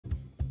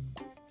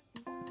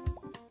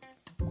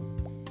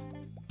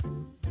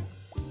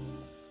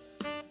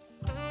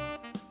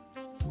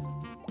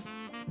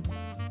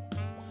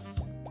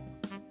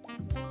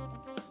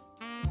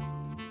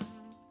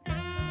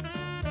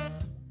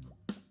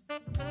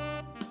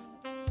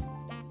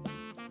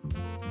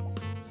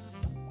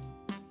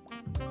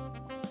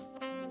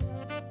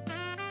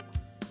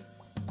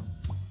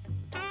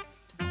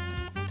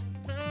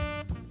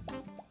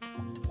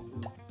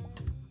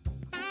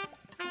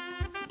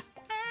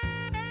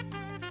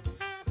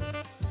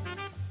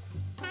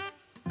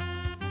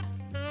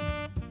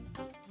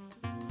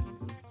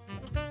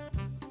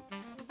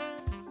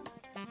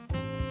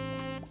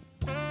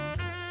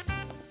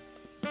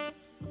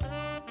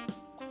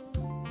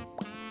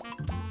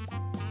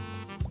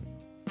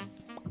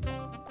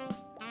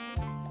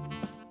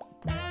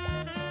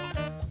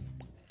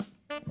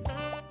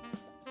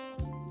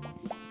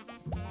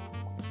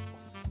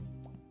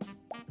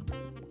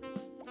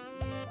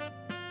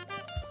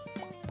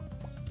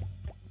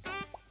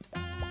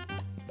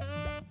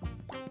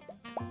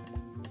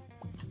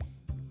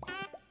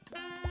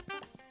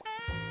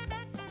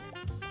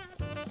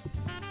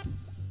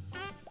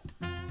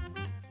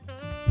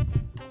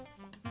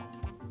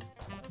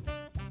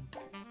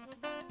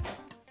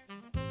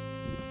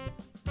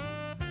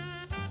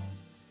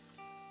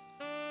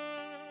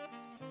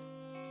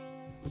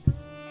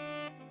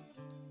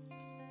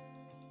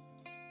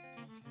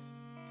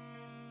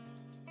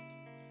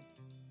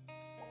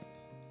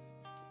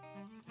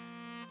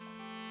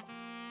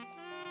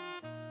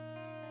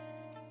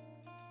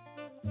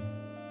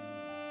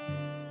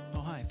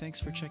Thanks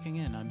for checking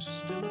in. I'm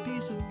still a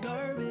piece of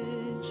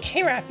garbage.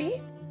 Hey,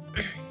 Rafi.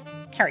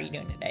 How are you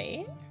doing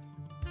today?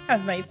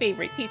 How's my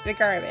favorite piece of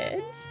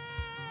garbage?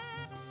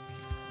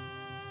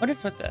 What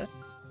is with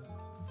this?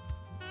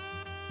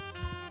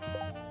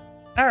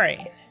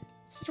 Alright.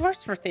 It's the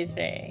dwarf's birthday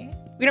today.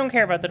 We don't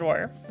care about the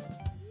dwarf.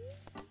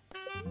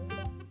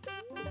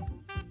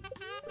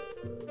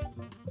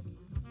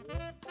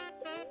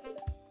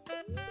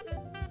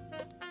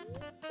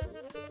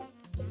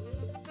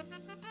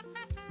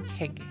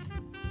 Keg.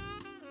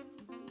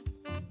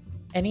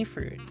 Any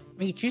fruit.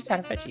 Make juice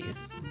out of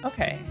veggies.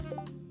 Okay.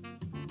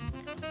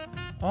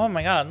 Oh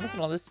my god, look at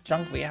all this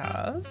junk we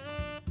have.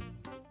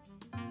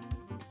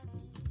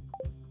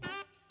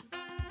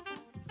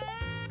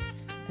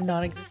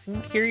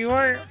 Non-existent. Here you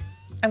are.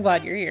 I'm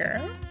glad you're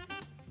here.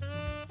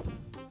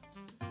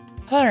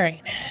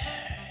 Alright.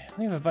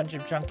 We have a bunch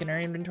of junk in our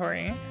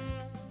inventory.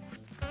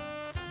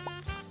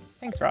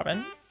 Thanks,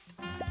 Robin.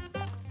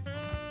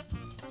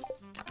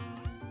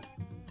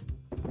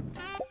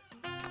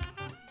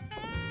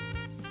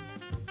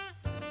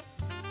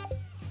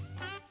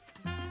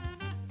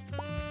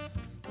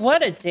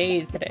 What a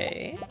day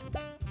today.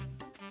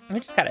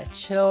 We just gotta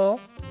chill.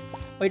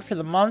 Wait for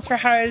the Monster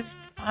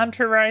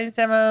Hunter Rise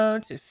demo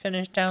to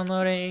finish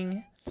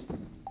downloading.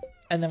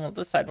 And then we'll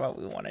decide what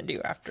we want to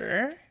do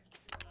after.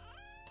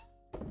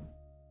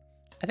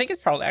 I think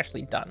it's probably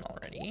actually done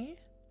already.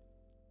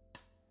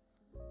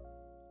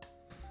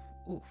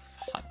 Oof,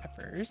 hot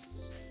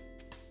peppers.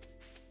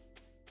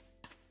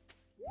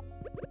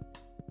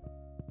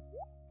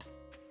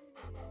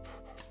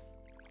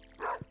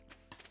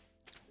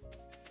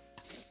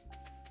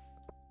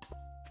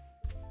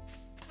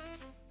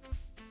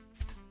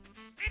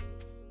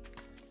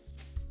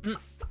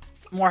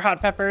 More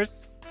hot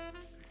peppers.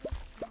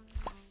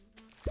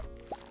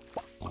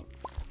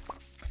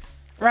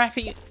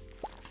 Rafi,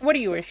 what do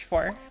you wish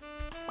for?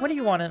 What do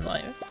you want in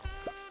life?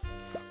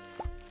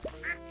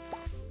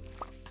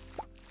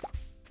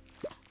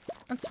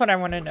 That's what I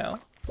want to know.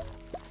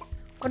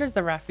 What is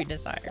the Rafi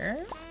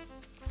desire?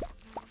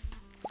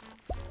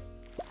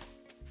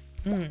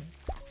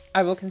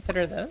 I will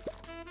consider this.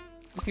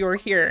 If you were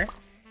here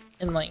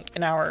in like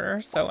an hour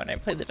or so when I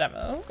play the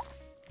demo.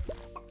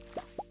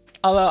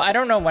 Although, I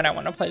don't know when I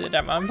want to play the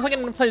demo. I'm going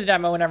to play the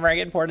demo whenever I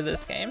get bored of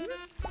this game.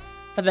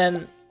 But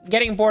then,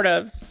 getting bored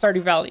of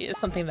Stardew Valley is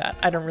something that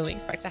I don't really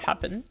expect to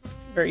happen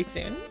very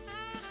soon.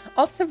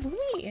 Also,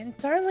 Wooly,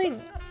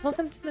 darling,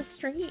 welcome to the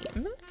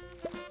stream.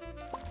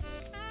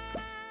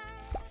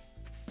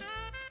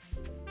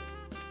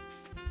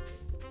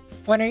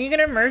 When are you going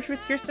to merge with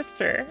your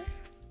sister?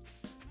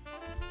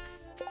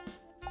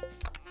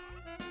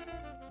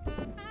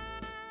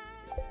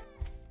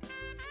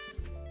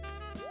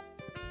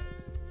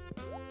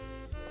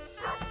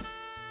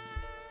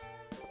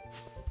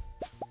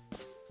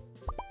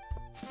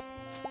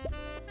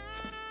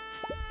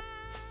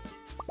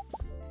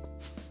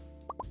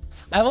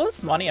 I have all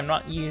this money I'm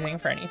not using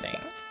for anything,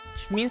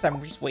 which means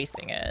I'm just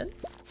wasting it.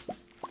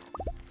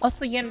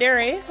 Also,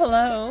 Yandere,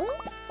 hello.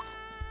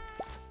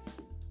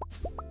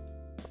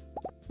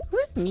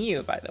 Who's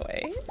Miu, by the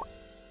way?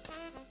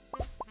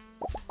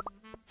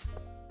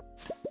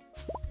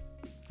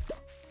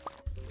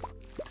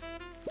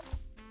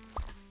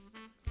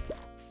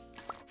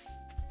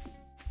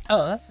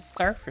 Oh, that's a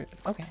star fruit.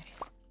 Okay.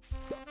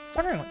 I was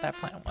wondering what that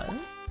plant was.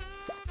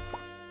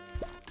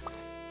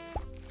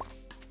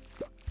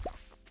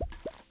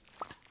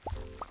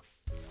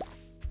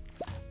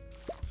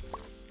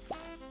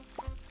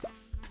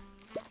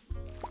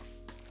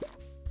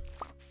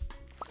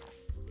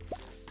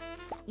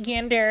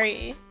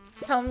 Yandere,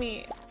 tell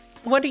me,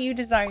 what do you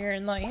desire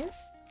in life?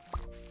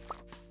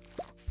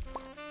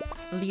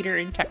 Leader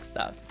in tech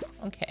stuff.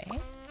 Okay.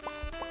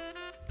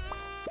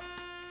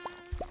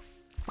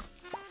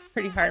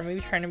 Pretty hard.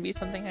 Maybe trying to be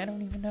something I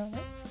don't even know.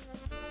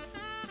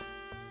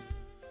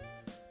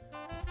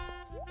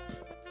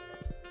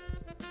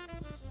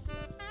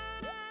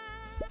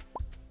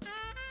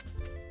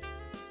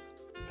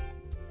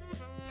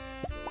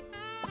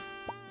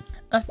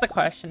 That's the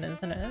question,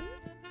 isn't it?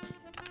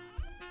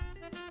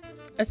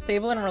 A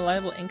stable and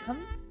reliable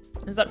income?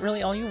 Is that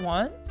really all you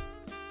want?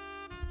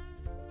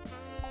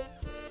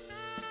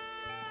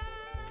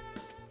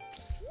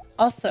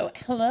 Also,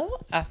 hello,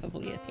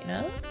 affably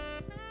Athena.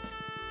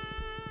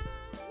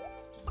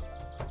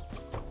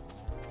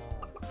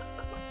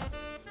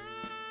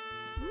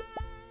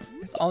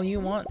 It's all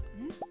you want.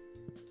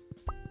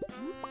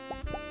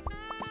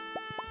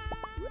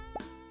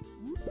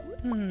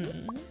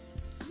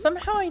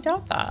 Somehow I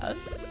doubt that.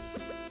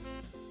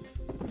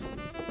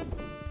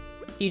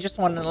 Do you just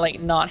want to, like,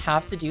 not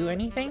have to do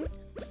anything?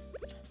 Do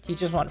you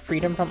just want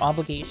freedom from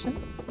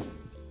obligations?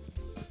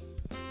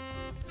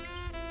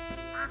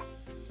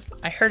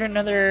 I heard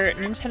another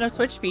Nintendo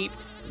Switch beep.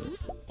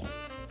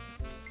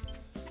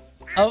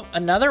 Oh,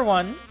 another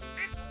one.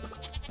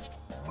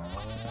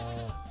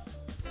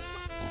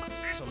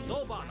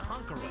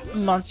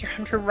 Monster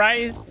Hunter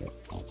Rise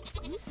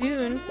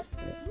soon.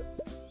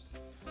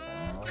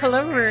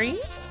 Hello, Ruri.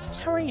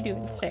 How are you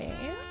doing today?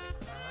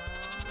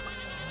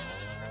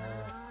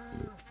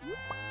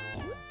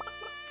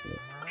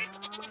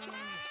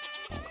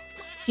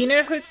 Do you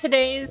know who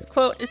today's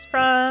quote is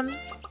from?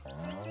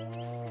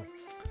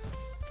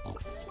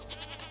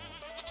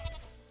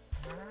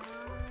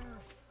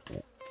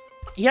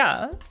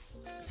 Yeah.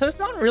 So it's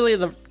not really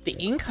the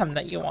income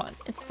that you want.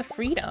 It's the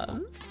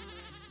freedom.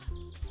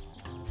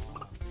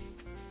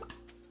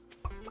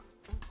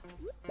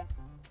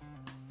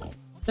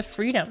 The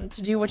freedom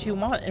to do what you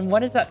want. And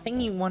what is that thing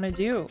you want to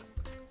do?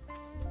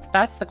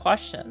 That's the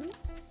question.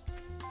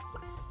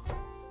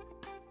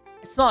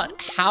 It's not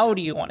how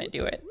do you want to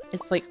do it.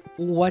 It's like,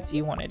 what do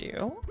you want to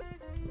do?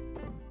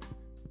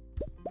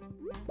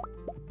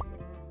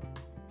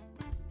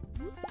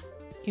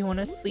 You want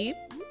to sleep?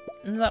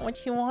 Is that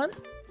what you want?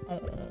 Oh.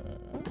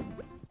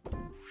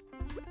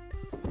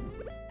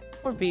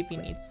 Poor baby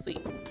needs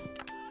sleep.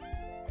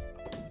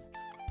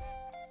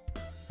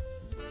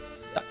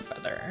 Duck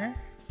feather.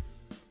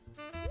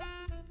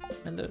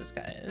 And those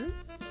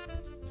guys.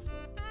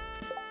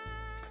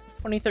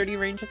 20-30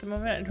 range at the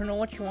moment. I don't know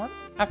what you want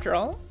after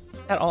all.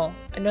 At all.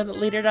 I know that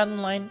later down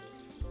the line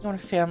you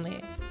want a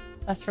family.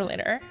 That's for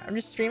later. I'm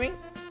just streaming.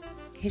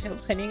 Occasionally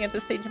playing at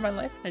this stage of my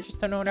life and I just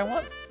don't know what I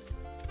want.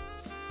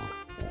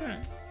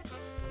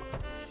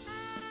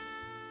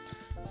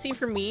 See,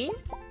 for me,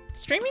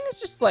 streaming is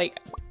just like,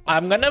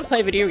 I'm gonna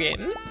play video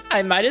games.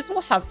 I might as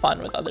well have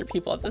fun with other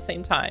people at the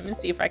same time and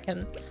see if I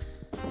can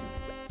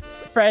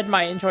spread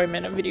my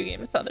enjoyment of video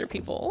games to other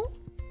people.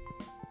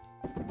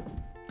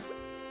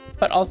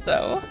 But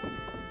also,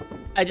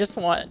 I just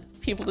want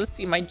people to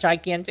see my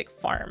gigantic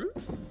farm.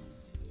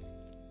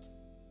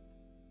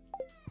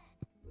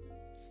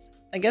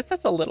 I guess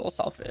that's a little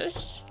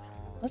selfish.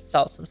 Let's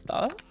sell some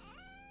stuff.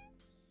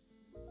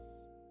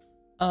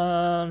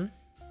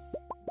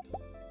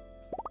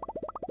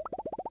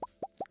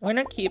 We're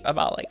gonna keep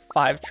about like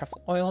 5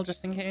 truffle oil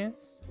just in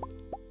case.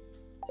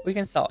 We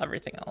can sell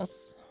everything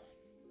else.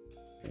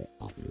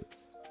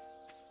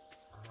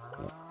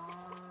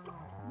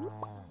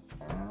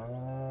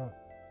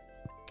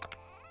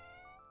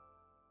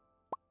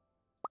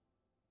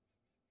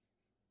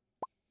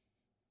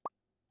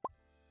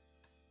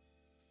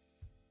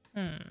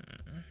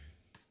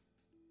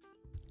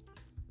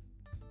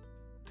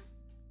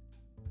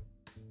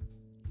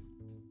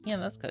 Yeah,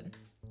 that's good.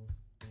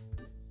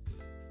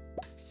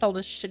 Sell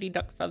this shitty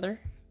duck feather.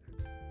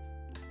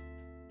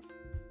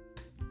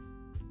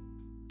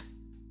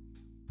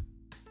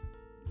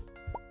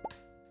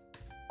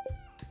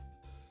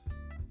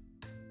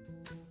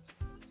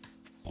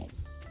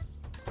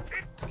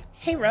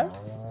 Hey,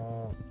 Rose.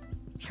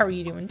 How are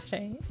you doing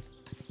today?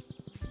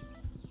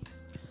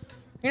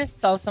 We're gonna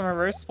sell some of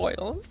our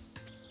spoils.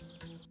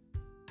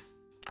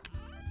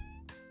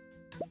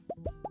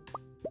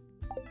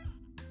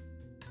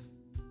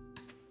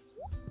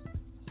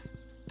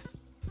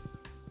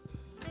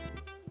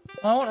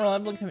 I want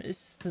reliable income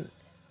is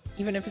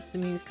even if it's the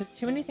means, because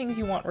too many things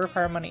you want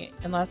require money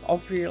and last all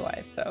through your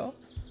life. So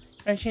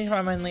I change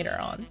my mind later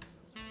on.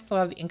 Still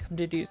have the income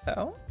to do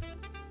so.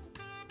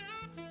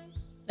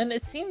 And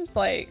it seems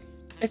like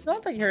it's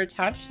not that you're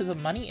attached to the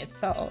money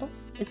itself.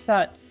 It's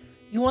that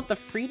you want the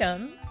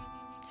freedom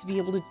to be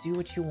able to do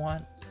what you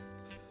want.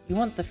 You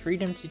want the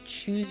freedom to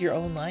choose your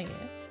own life.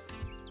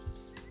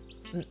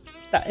 And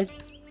that is,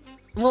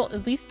 well,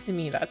 at least to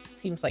me, that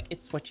seems like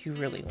it's what you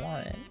really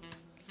want.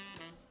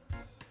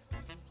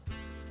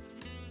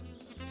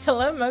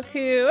 Hello,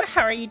 Moku.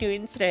 How are you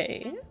doing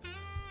today?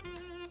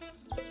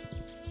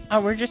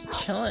 Oh, we're just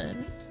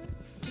chilling.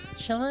 Just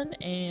chilling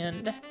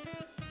and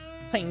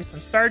playing some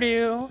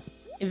Stardew.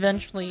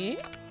 Eventually,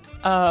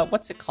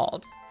 what's it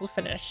called? We'll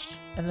finish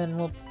and then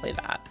we'll play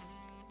that.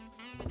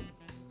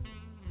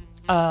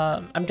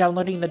 I'm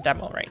downloading the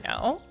demo right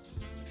now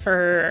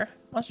for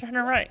Monster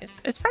Hunter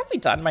Rise. It's probably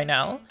done by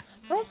now.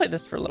 I'm gonna play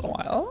this for a little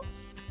while.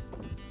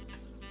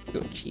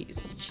 Oh,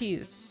 cheese.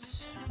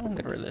 Cheese. I'm gonna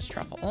get rid of this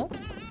truffle.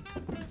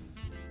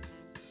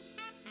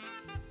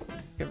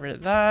 Get rid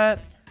of that.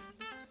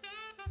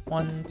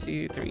 1,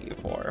 2, 3,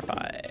 4,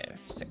 5,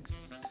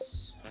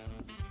 6.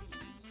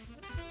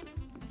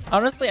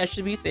 Honestly, I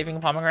should be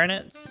saving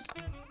pomegranates.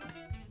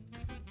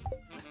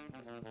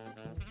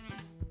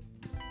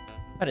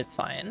 But it's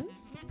fine.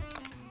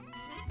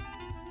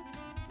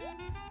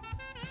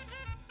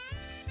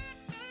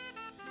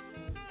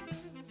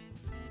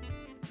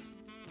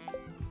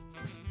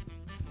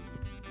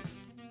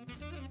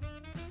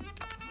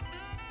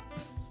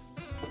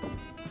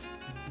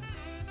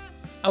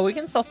 Oh, we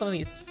can sell some of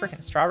these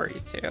freaking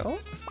strawberries too.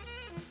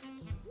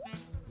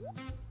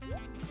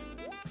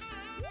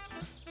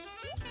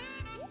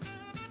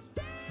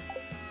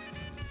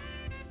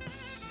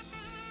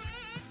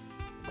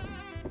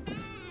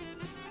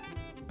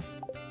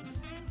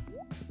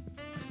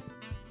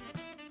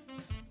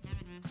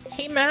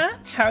 Hey Matt,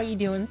 how are you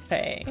doing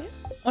today?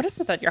 What is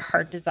it that your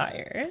heart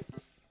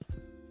desires?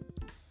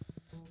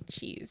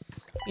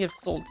 Cheese. We have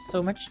sold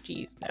so much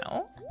cheese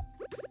now.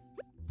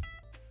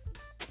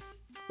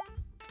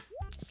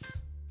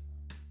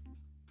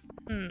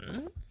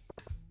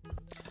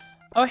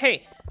 Oh,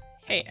 hey.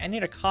 Hey, I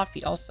need a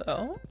coffee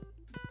also.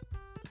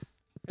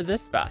 For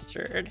this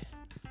bastard.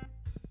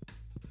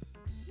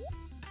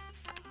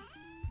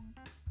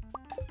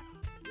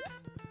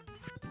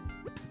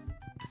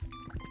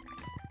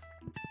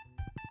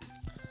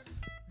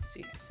 Let's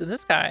see. So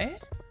this guy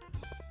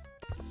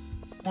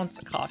wants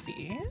a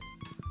coffee.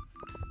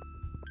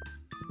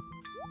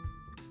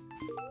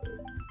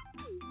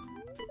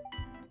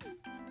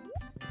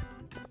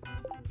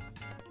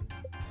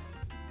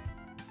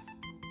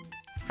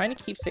 Find a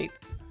keepsake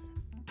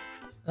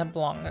that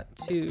belonged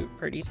to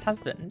Birdie's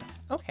husband.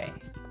 Okay.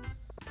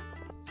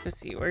 Let's go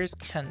see. Where's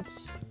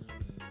Kent?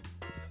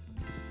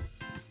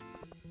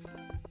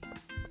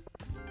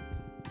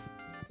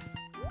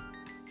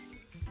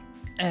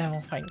 And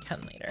we'll find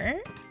Ken later.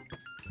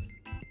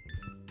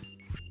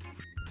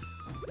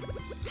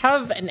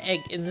 Have an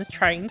egg in this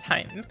trying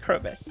time,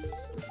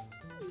 Krobus.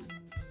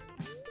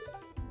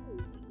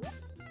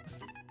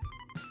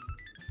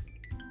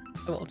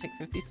 Oh, we'll take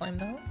 50 slime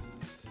though.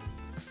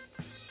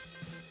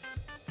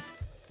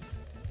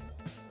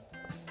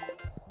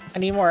 I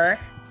need more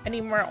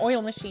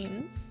oil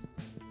machines.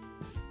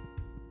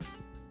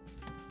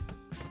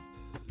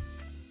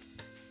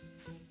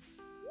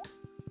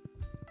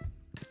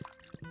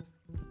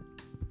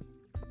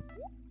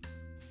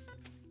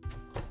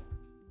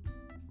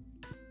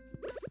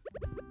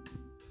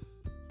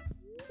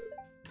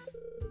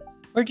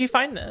 Where'd you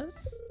find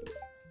this?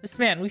 This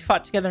man, we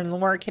fought together in the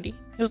war, Kitty.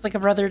 He was like a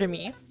brother to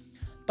me.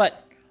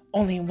 But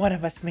only one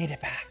of us made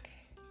it back.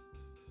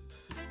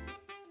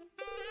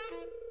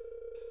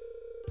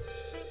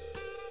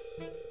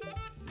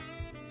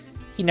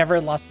 He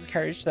never lost his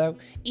courage, though.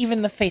 Even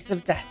in the face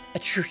of death, a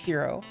true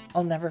hero.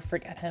 I'll never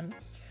forget him.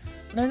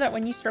 Learn that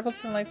when you struggle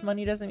through life,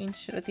 money doesn't mean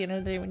shit at the end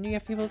of the day. When you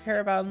have people who care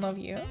about and love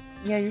you,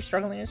 yeah, you're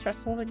struggling and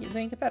stressful, but you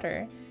make it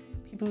better.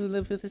 People who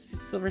live with this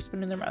silver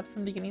spoon in their mouth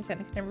from beginning to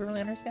end can never really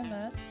understand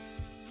that.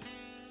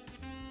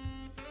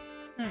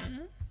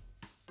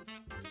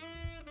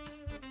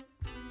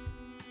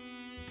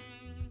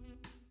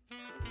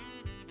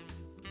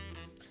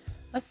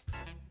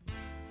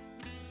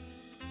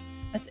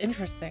 That's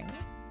interesting.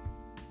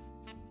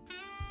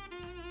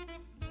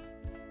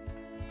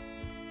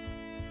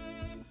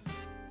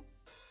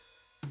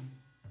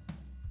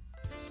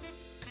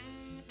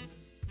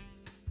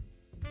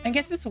 I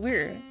guess it's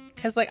weird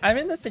because like I'm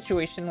in the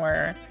situation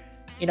where,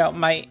 you know,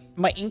 my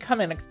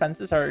income and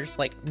expenses are just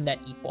like net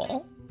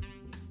equal.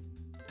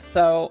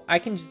 So I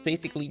can just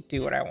basically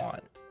do what I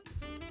want.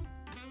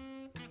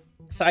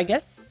 So I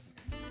guess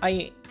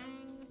I'm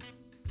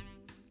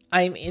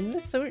in the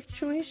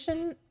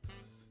situation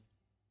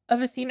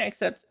of Athena,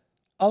 except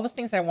all the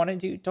things I want to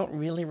do don't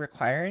really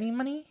require any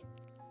money.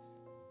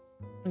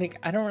 Like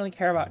I don't really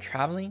care about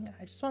traveling.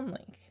 I just want to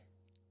like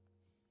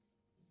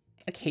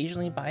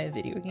occasionally buy a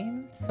video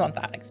game. It's not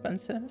that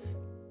expensive.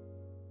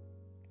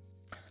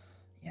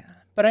 Yeah,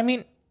 but I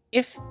mean,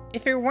 if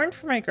it weren't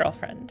for my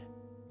girlfriend,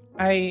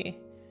 I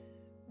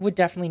would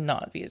definitely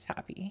not be as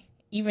happy,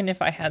 even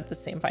if I had the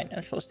same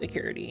financial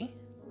security.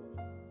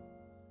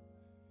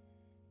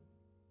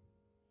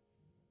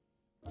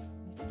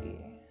 Let's see.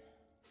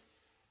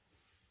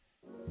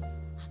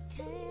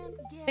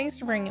 Thanks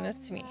for bringing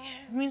this to me.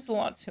 It means a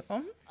lot to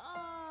him.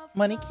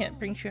 Money can't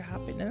bring true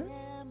happiness.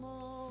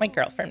 My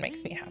girlfriend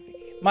makes me happy.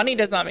 Money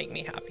does not make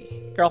me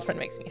happy. Girlfriend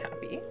makes me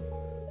happy.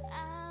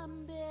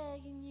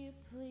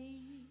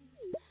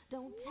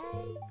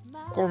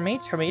 Gourmet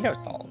tomato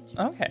salt.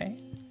 Okay.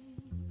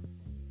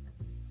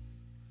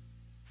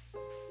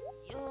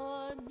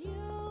 Your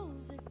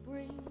music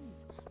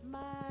brings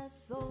my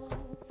soul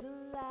to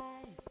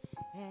life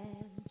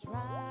and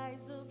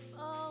dries up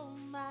all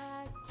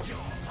my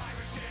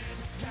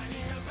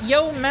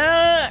Yo,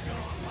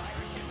 Max!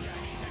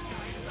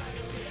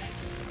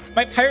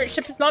 My pirate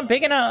ship is not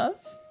big enough.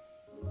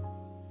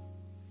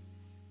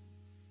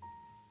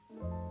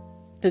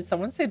 Did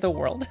someone say the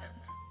world?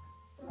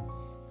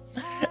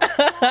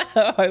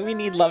 We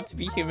need love to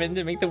be human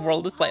to make the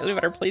world a slightly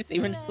better place,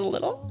 even just a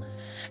little.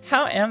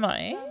 How am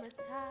I?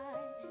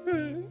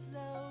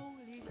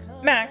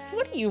 Max,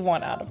 what do you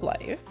want out of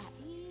life?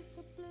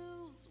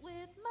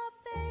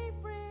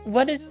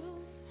 What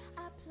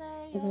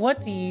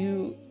do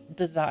you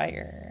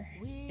desire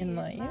in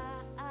life?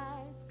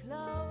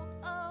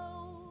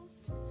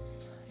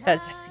 That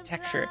zesty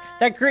texture,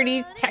 that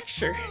gritty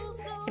texture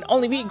can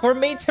only be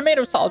gourmet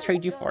tomato sauce. I'll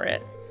trade you for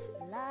it.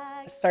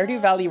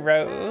 Stardew Valley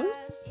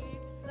Rose.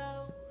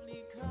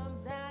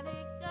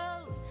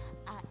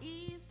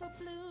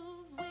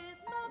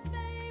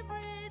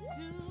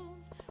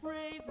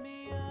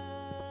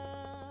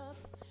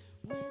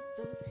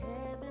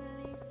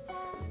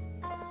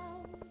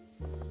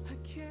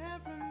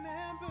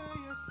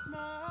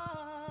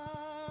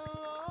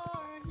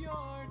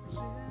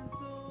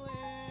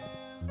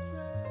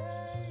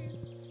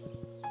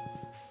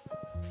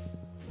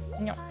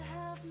 No.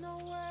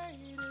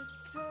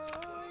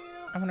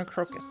 I want a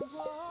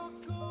crocus.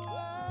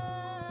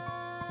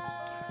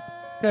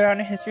 Go down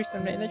in history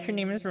someday that your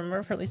name is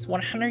remembered for at least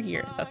 100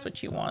 years. That's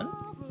what you want?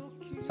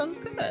 Sounds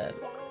good. I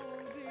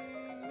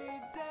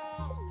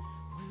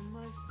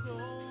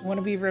want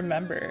to be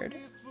remembered.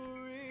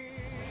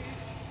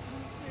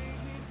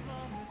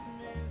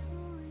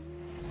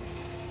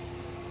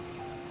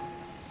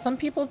 Some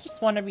people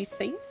just want to be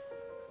safe.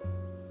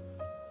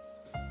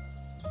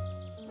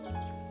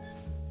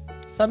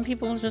 Some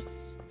people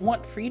just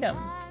want freedom.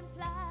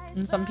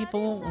 And some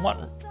people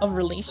want a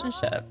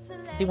relationship.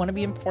 They want to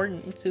be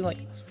important to like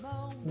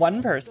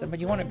one person, but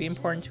you want to be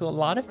important to a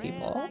lot of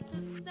people.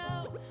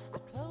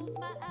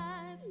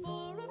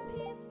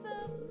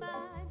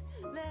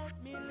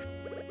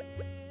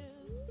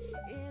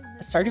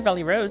 Stardew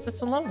Valley Rose, that's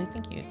so lovely,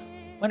 thank you.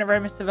 Whenever I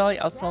miss the valley,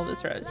 I'll smell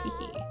this rose, hee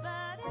hee.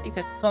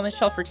 Because it's on the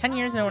shelf for 10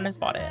 years, no one has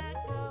bought it.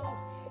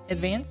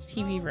 Advanced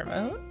TV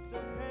remote?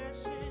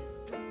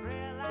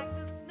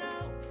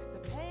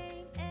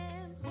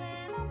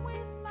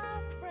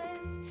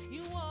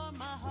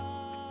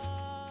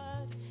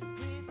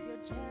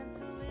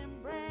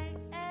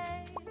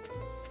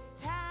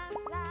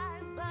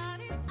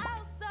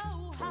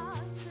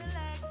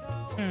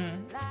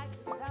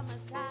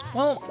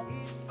 Well,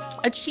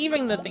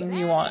 achieving the things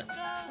you want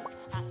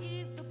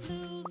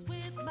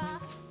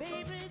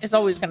is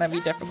always going to be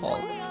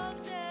difficult.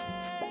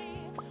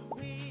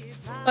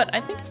 But I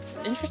think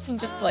it's interesting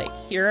just like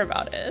hear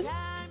about it,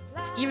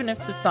 even if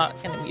it's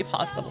not going to be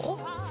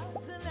possible.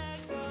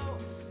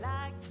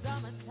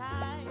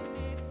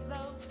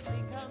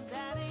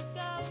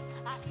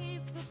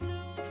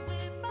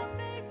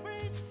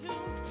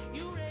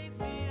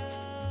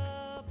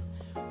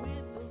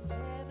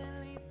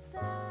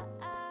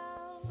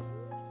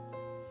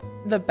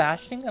 The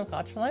bashing of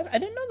Gacha Life? I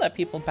didn't know that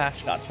people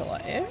bash Gacha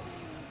Life.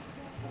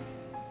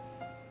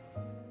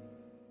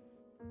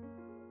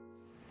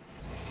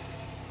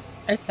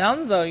 It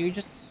sounds though you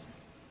just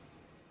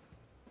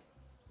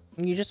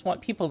want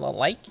people to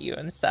like you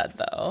instead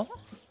though.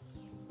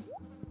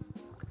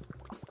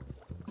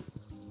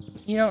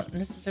 You don't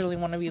necessarily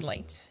want to be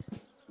liked.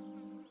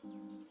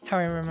 How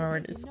I remember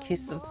it is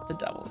Case of the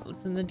Devil.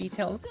 It's in the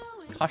details.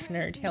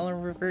 Cautionary tale or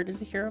revered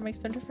as a hero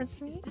makes no difference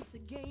to me.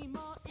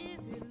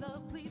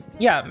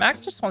 Yeah, Max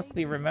just wants to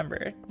be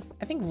remembered.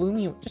 I think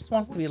Woomy just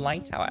wants to be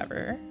liked,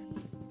 however.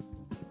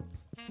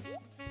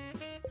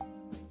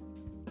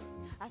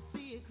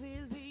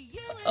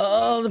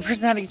 Oh, the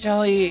prismatic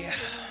jelly.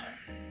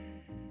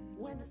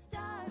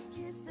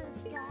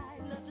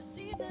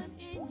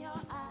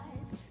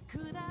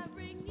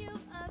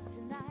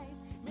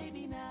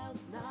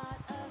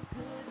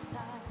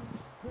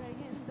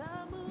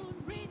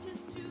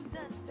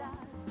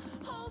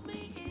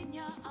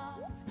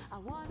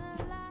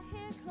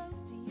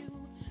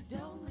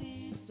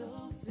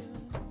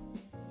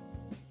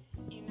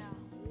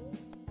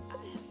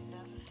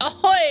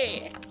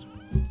 Ahoy!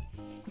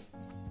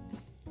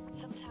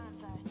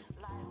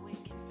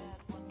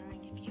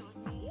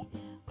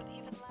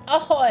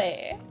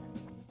 Ahoy!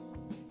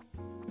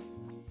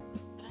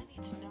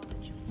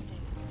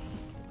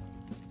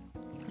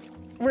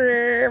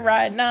 We're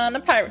riding on a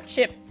pirate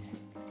ship.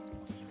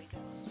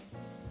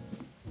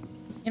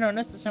 You don't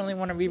necessarily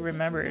want to be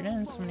remembered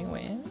in so many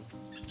ways.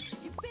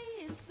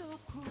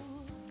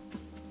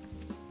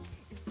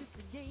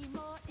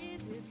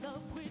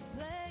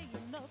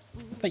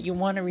 But you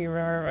want to be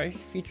remembered by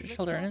future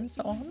children and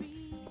so on.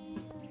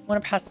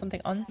 Want to pass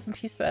something on, some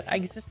piece that I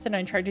existed and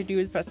I tried to do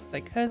as best as I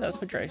could. That's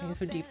what drives me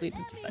so deeply to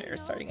desire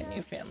starting a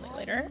new family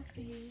later.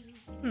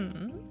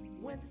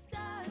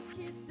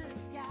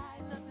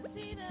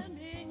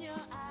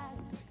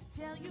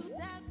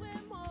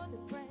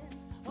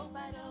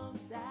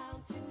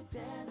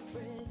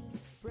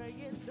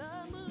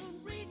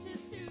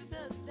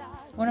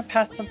 Want to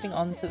pass something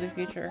on to the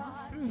future.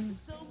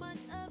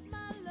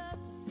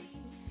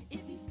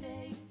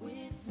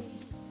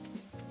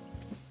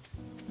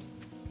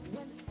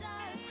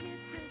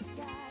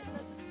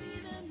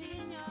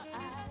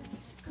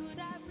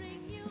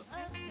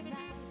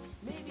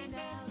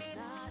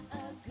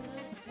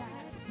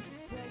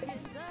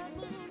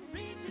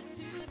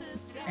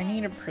 I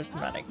need a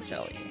prismatic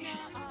jelly.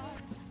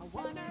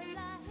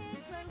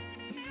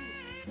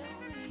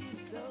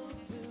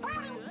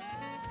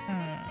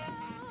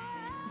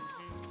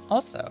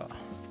 Also,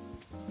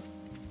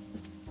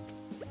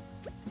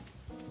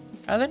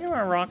 are there any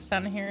more rocks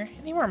down here?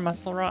 Any more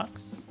muscle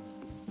rocks?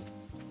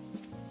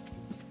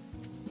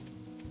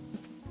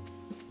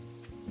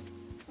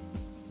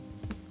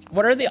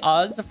 What are the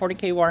odds of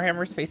 40k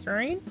Warhammer Space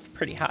Marine?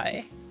 Pretty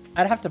high.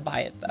 I'd have to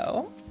buy it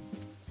though.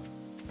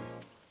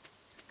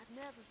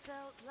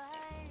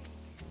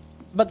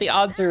 But the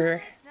odds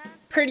are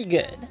pretty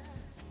good.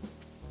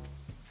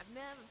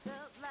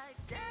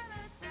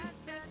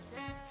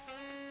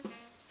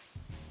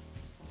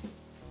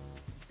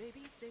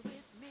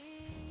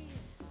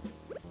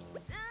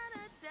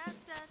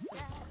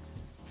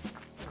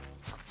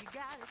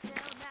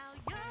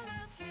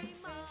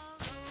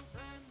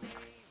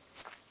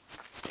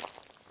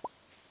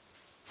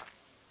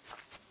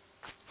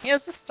 He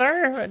has a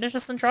star, but it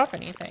doesn't drop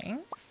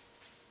anything.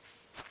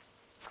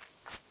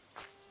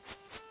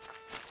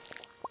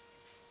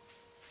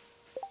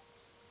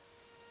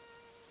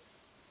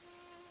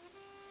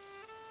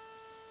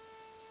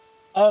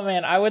 Oh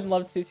man, I would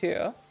love to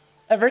too.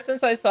 Ever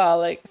since I saw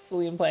like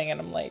Celine playing it,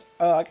 I'm like,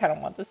 oh, I kind of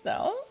want this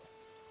now.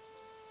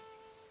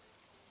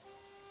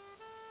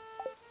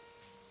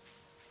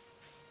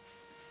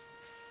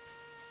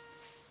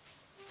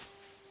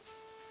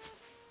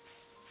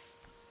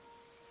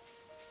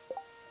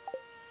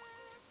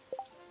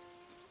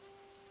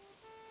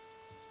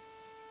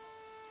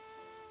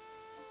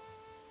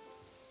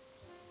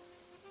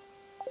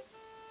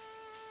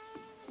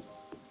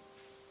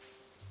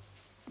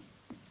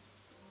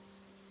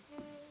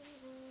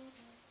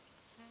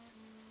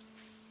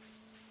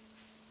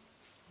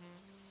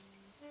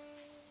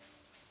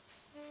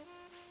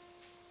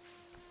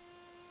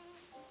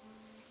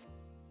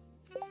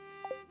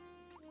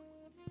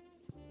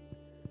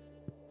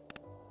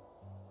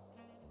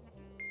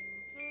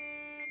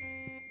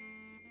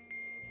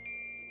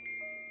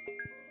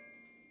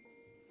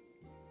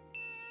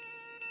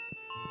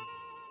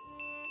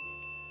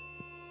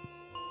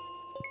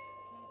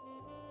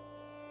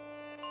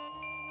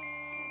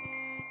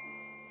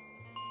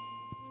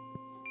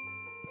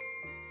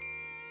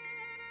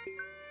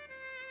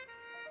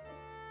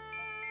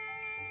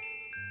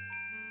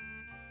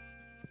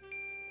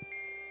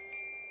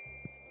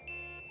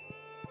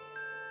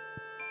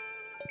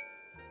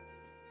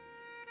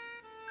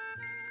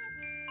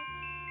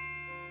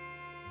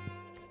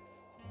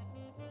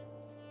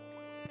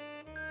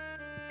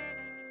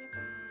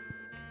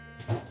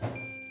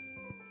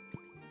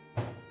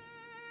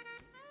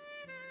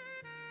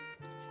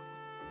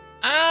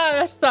 Ah,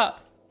 messed up.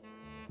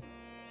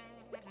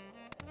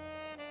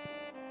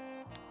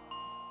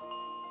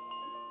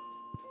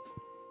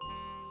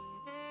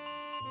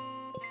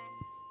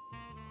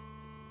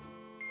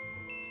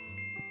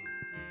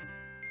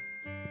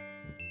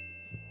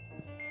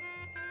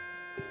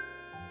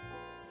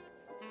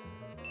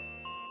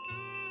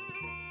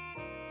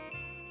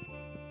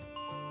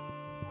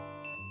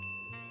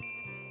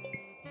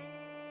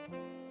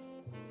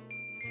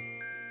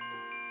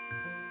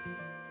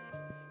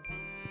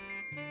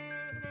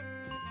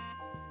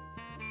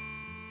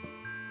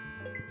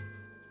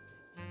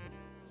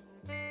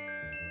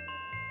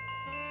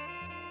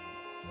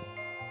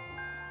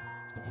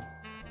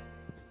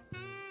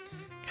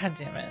 God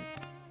damn it.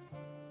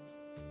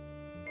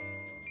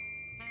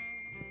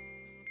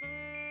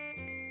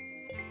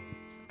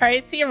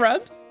 Alright, see you,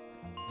 Rubs.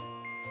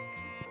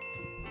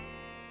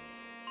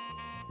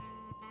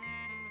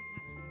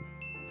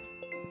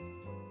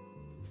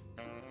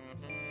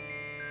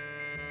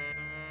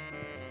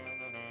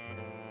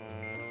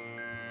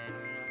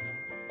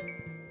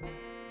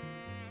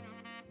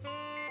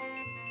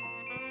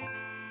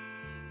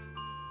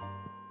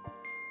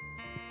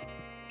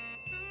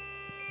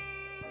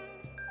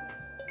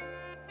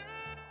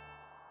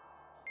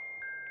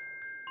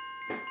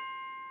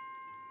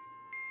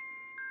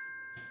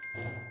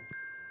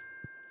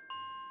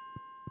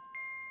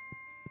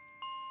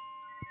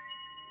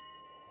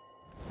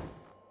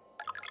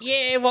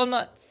 Yay,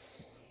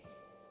 walnuts.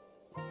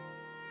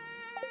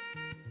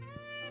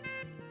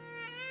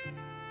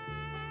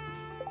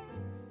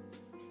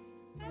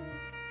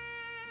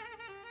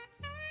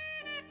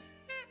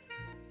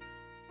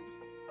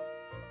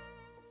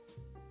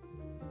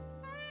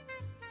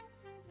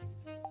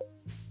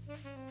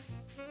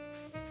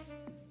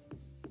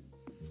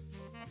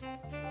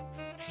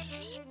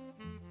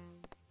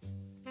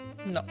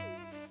 No.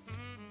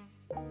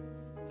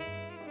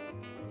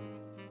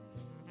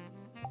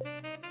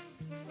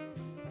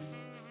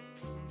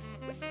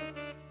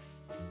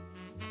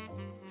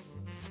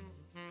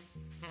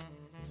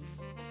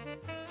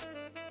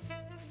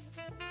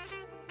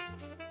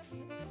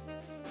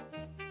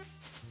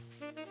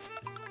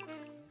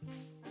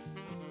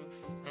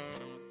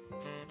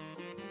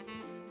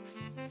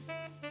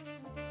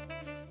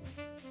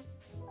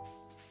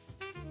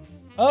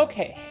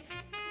 Okay,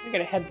 we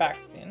gotta head back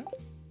soon.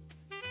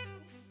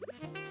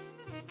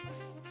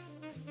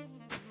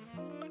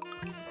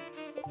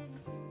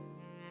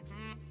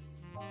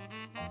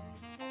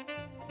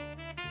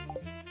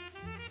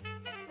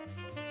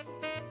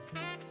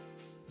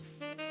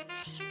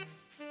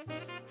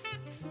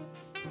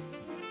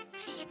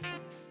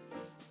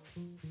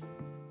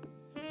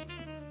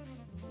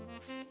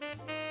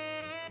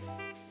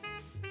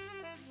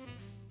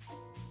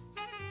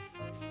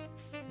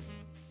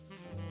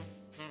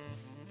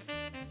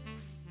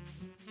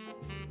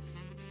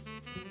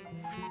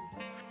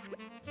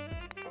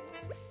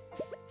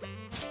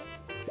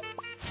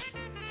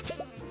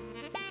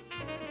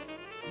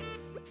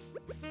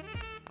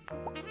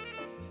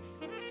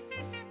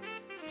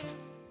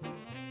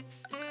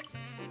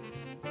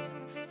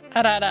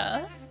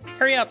 Arara.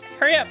 Hurry up,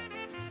 hurry up.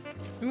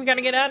 We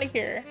gotta get out of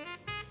here.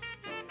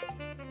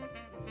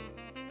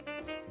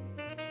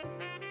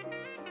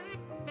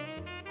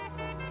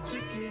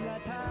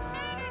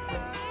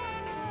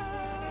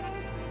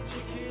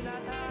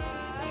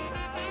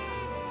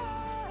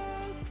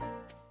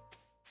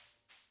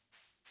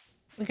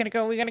 We gotta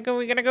go, we gotta go,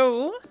 we gotta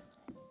go.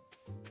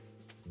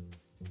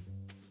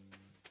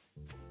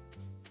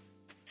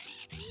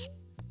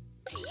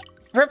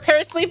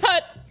 Repair sleep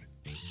hut.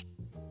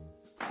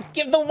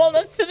 Give the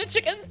walnuts to the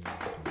chickens.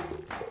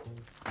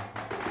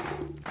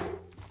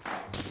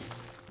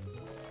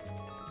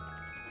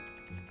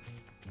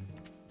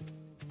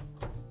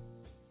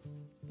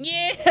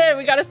 Yeah,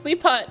 we got a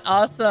sleep hut.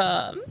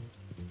 Awesome.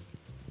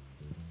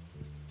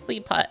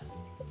 Sleep hut.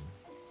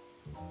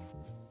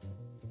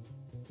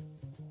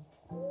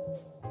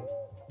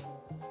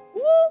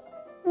 Woo,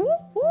 woo,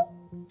 woo.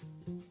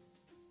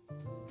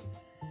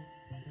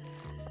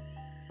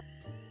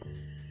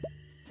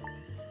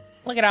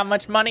 Look at how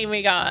much money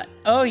we got.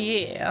 Oh,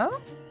 yeah.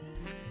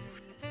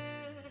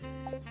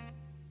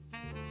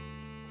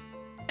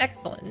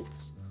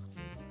 Excellent.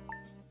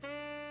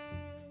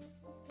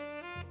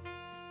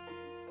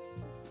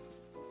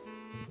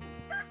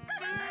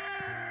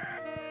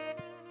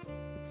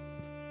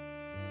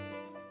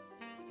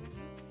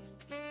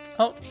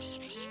 Oh.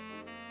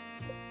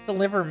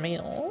 Deliver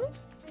meal?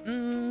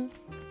 No,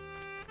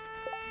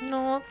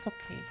 it's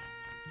okay.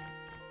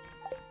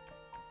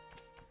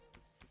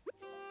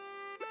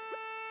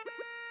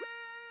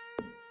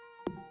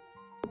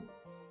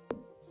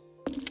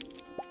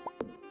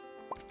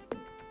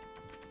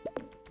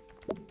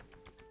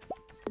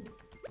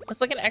 It's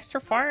like an extra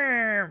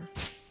farm.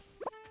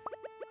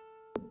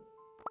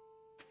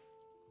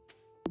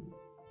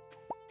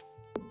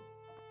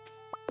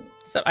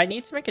 So I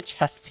need to make a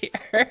chest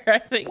here, I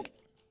think.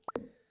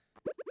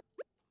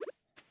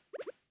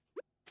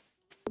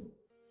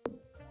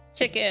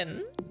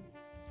 Chicken.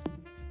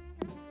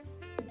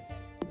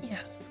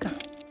 Yeah, let's go.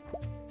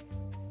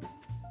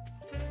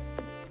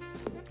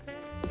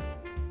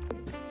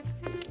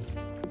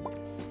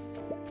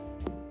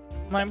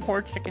 My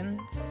poor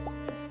chickens.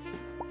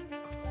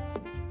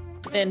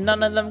 And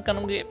none of them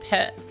gonna get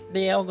pet.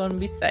 They all gonna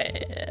be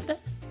sad.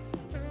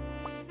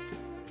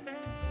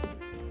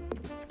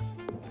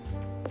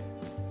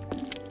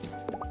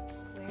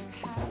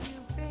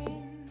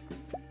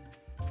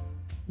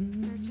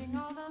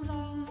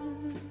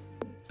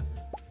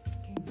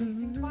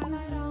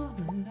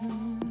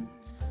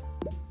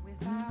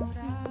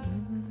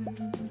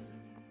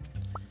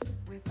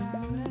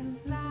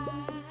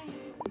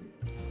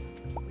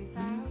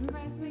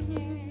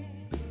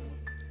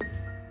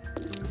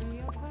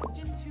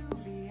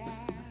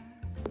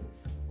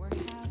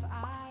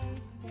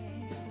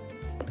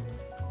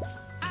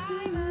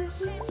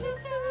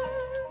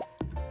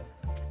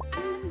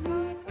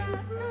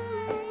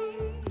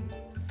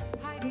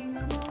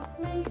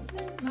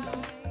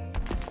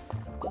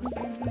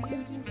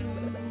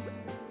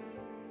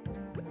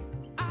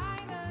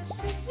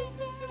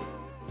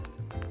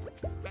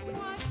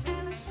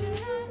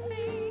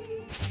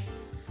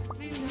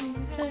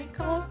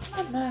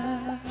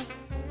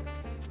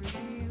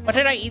 What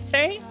did I eat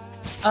today?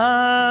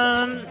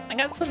 I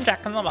got some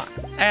Jack in the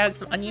Box. I had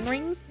some onion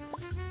rings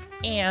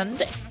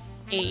and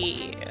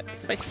a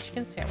spicy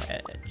chicken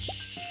sandwich.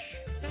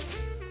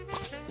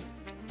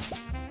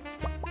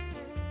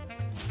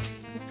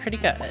 It's pretty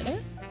good.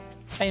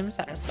 I am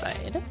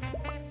satisfied.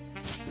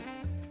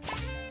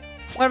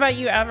 What about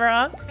you,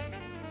 Avarok?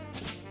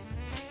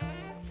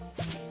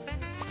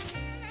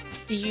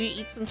 Did you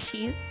eat some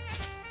cheese?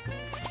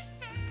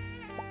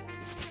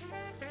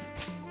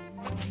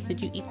 Did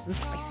you eat some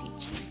spicy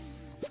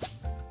cheese?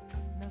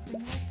 Nothing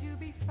left to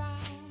be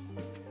found.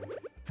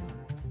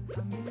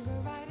 A mirror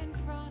right in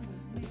front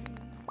of me.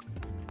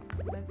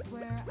 That's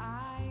where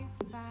I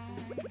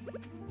find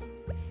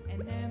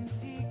an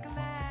empty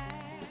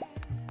glass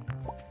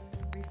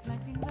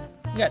reflecting the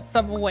sun. You got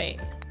Subway.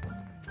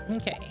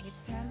 Okay.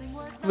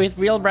 With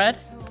real bread?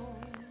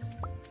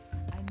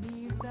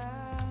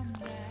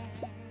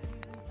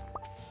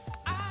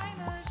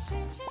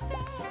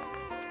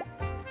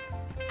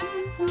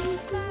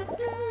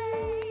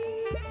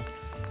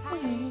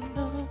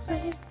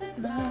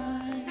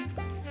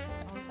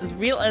 As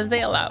real as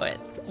they allow it.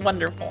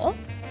 Wonderful.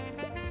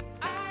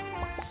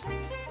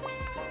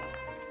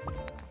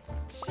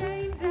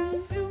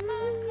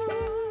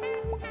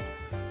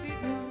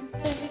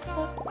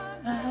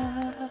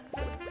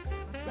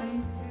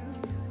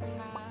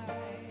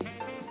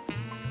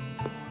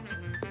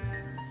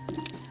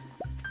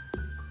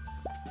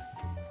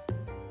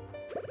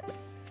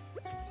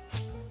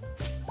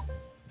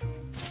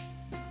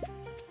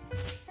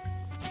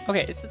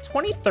 Okay, it's the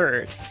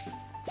 23rd,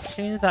 which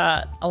means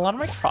that a lot of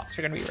my crops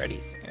are going to be ready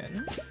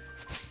soon.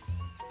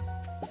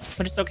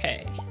 But it's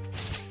okay.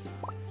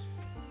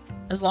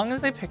 As long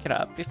as I pick it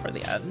up before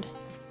the end.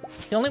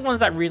 The only ones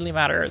that really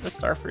matter are the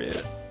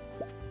starfruit.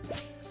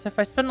 So if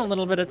I spend a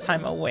little bit of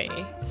time away,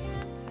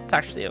 it's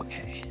actually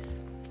okay.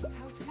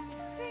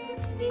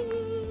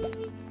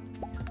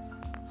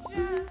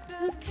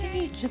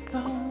 cage of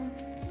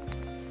bones,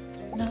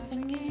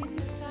 nothing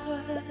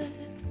inside.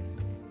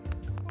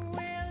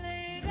 Will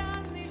it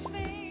unleash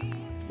me,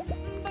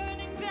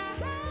 burning down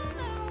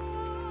the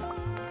walls?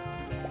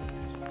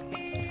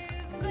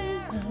 Is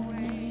there a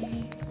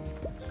way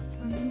for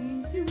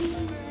me to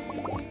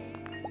break?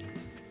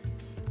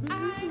 I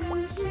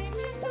will change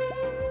it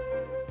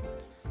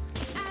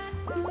and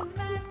those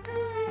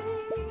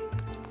masquerade,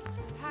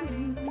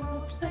 hiding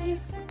no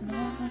place in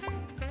mind,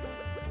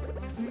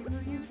 free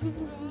for you to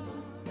draw.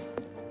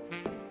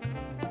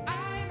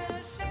 I'm a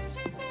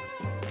shapeshifter,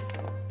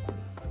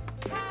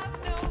 have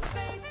no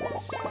face to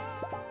show.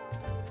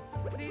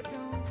 Please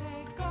don't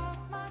take off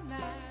my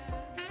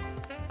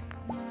mask,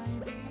 my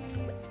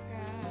disguise.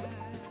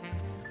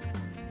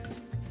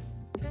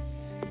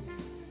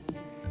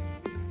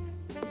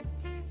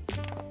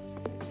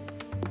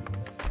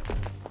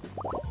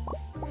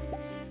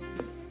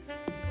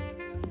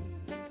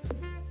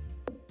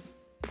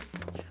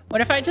 What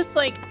if I just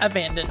like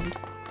abandoned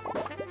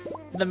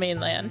the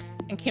mainland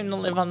and came to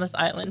live on this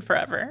island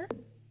forever?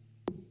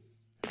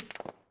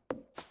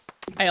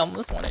 I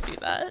almost want to do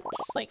that.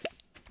 Just like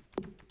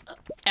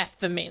F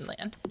the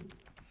mainland.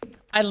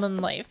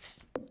 Island life.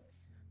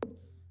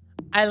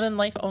 Island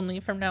life only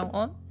from now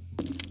on.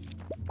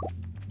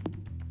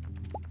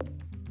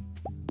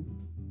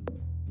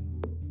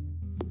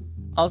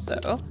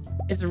 Also,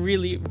 it's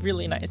really,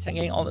 really nice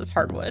getting all this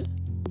hardwood.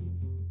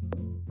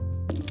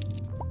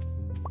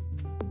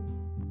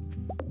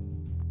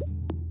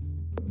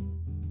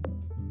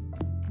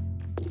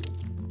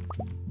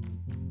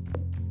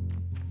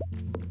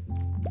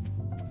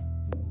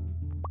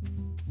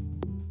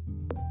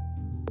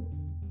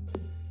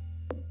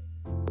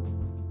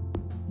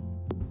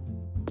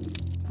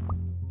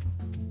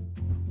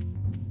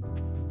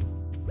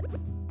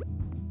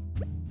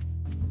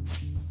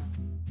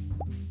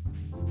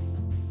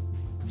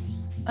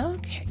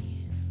 Okay.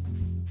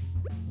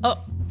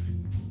 Oh.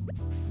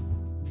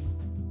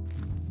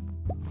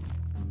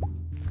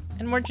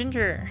 And more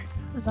ginger.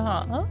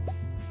 Huzzah.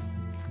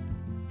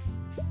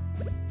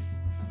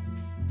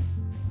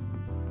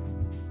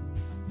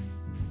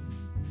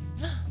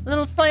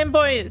 Little slime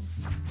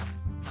boys.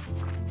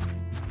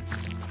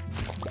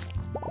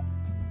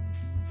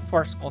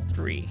 Forest Goal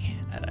 3.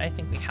 I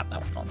think we have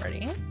that one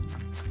already.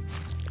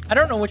 I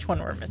don't know which one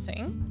we're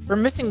missing. We're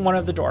missing one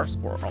of the dwarf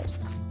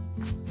squirrels.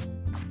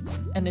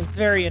 And it's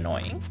very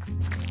annoying.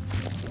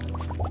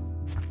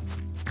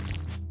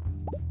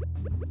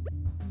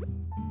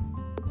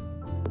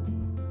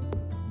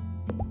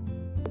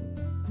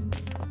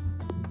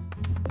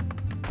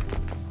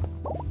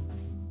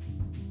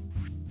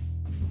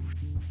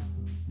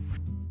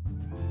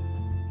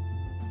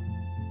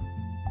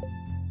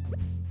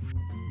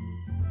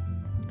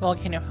 The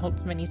volcano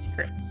holds many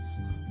secrets.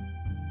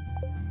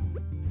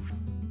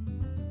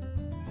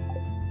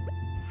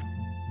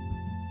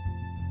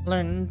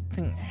 Learn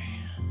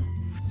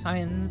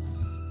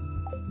science.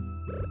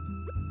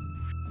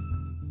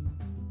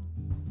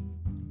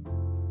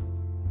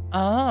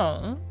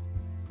 Oh.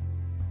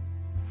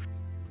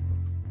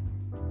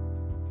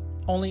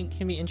 Only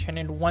can be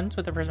enchanted once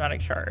with a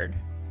prismatic shard.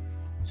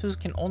 Tools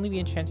can only be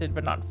enchanted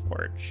but not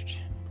forged.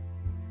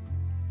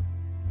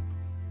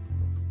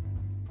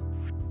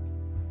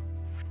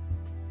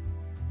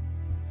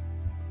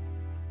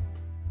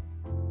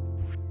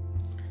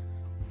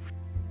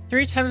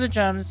 Three times with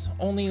gems,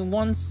 only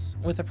once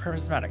with a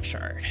prismatic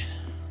shard.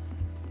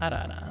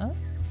 Da-da-da.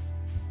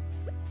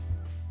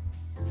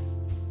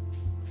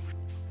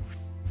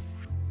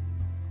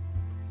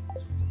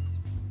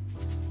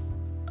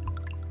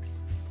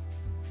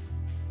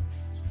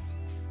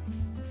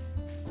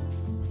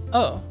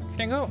 Oh,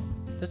 can I go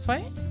this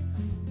way?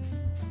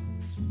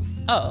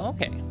 Oh,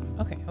 okay.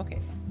 Okay, okay.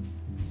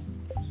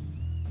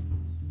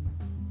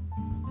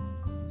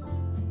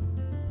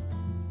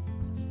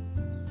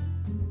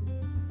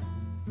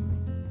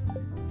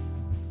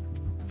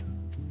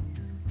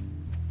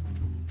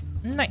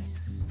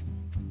 Nice.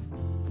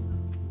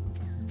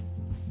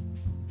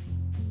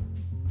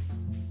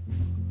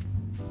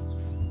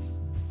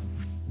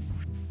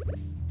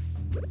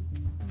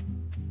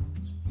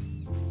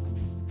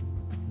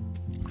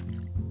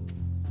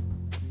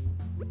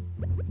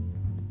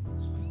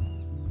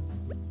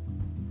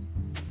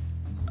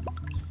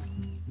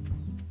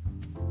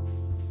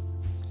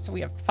 So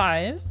we have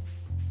 5.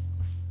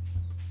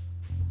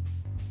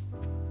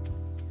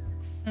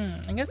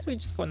 I guess we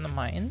just go in the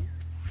mine.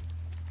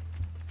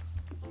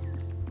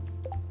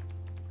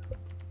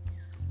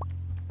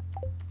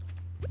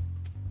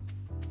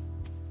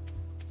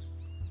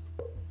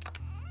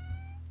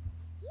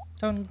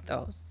 Don't need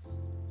those.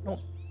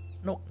 Nope.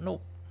 Nope.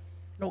 Nope.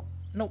 Nope.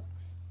 Nope.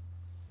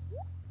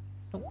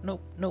 Nope.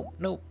 Nope. Nope.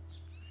 Nope.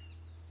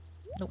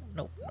 Nope.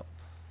 Nope. Nope.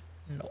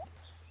 Nope.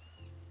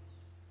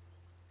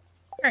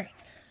 All right.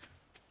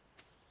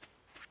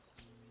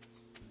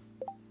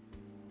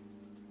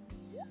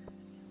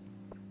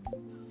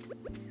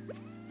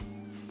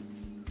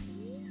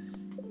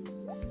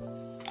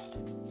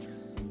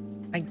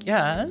 I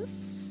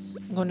guess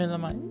I'm going to the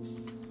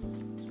mines.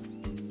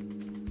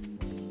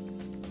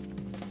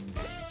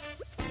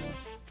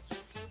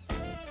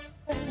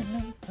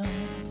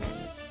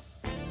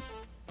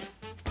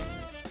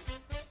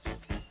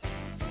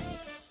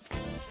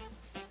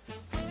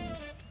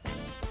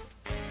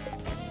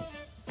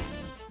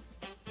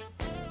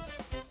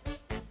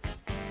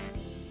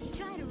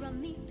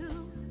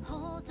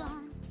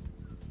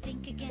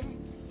 think again.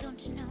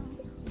 Don't you know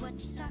what you're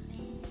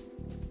starting?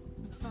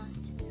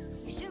 But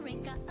you sure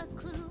ain't got a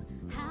clue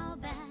how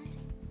bad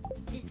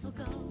this will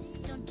go.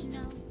 Don't you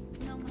know?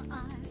 No more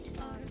art.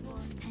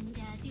 And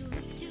as you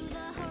look to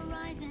the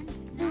horizon,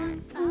 not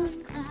a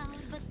cloud,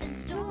 but then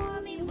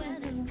stormy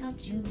weather's come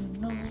to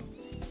know.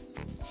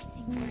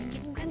 Seems like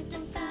it crept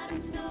up out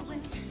of nowhere,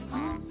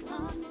 all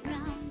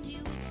around you.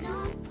 It's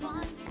not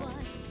quite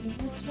what you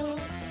were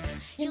told.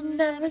 You'll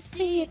never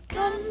see it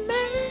coming.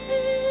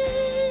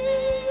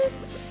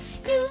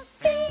 You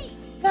see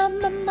that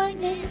my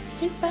mind is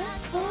too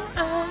fast for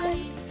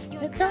eyes.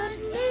 You're done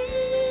in.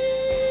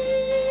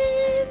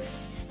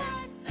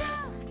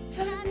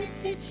 Time to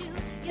hit you,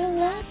 your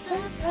last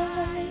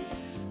surprise.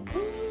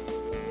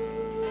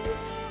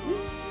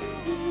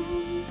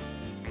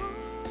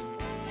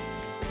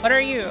 What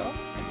are you?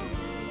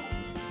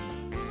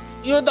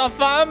 You the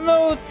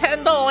farmer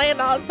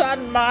tenderland outside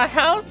my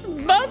house,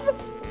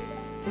 bub?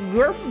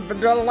 You're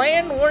the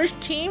landlord's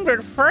team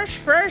with fresh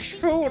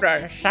food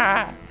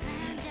outside.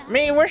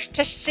 Me wish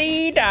to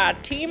see the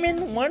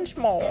teaming once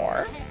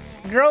more.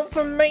 Grow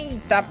for me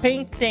the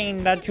pink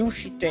thing, the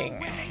juicy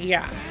thing,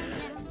 yeah.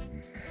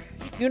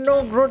 You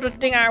know, grow the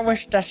thing I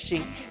wish to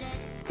see.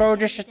 Grow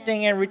just a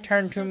thing and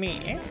return to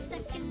me.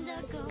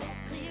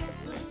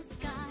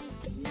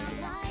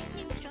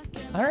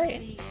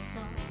 Alright.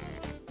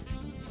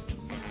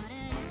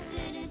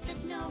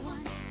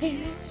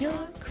 Here's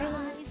your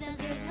cries as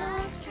your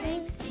last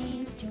drink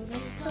seems to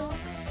explode.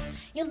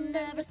 You'll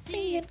never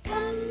see it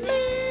coming.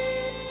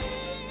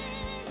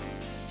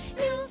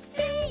 You'll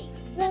see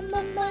that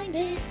my mind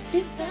is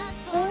too fast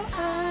for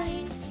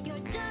eyes. You're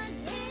done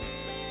in.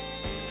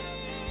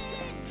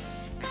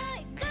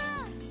 By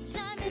the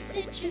time it's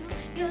hit you,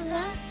 your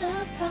last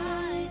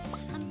surprise.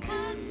 I'm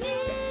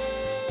coming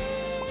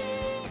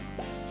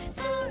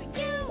for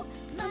you.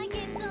 My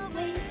game's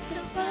always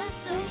so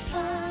fast, so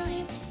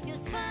fine. You're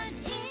spun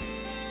in.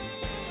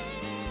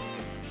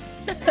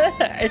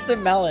 It's a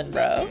melon,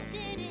 bro.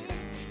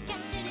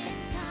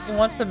 He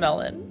wants a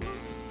melon.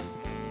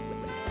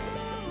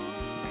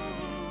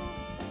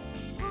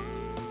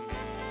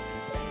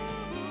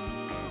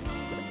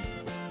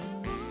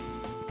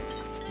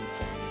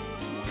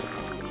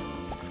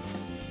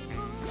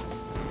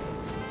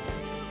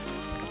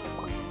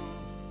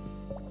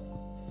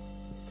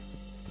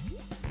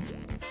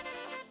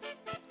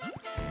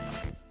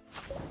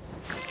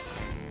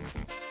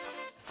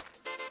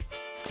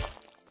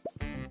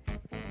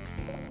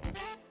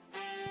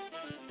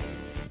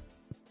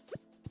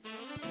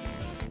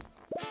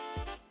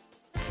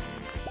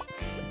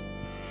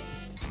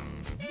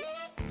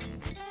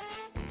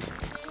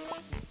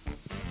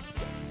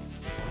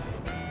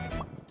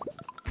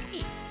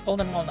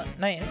 Golden walnut,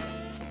 nice.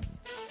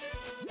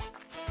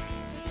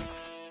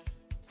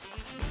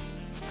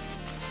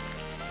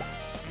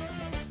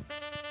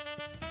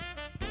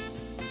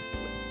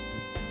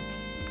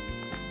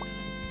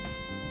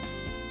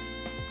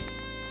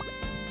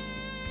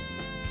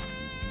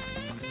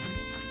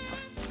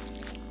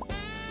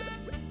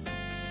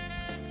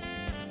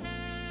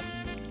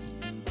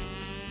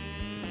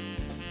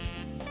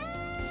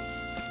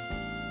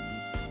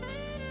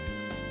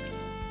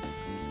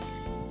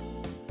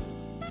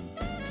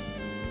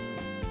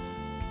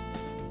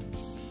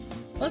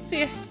 Let's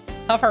see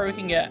how far we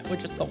can get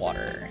with just the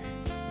water.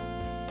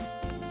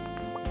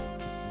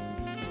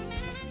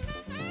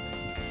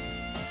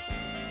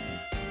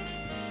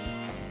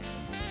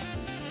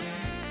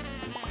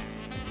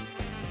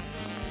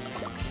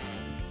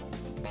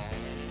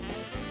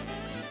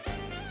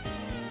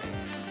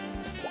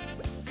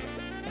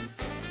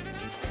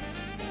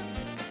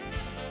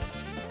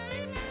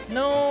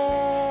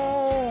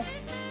 No!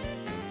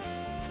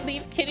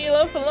 Leave Kitty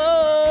Love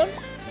alone!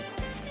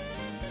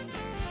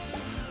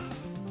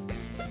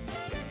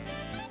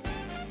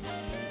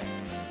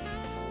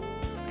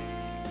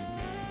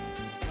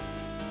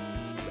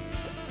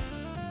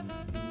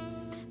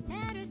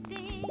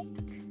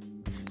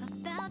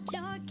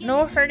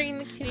 No hurting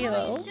the kitty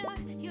though.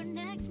 Your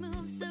next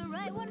move's the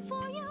right one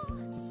for you.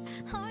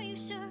 Are you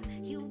sure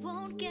you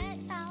won't get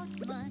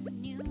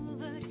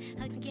outmaneuvered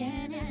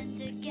again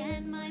and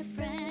again, my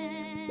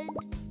friend?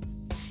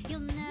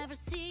 You'll never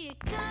see it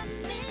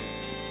coming.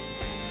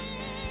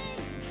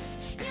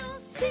 You'll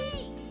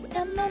see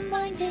that my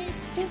mind is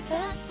too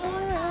fast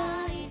for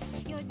eyes.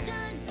 You're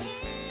done in.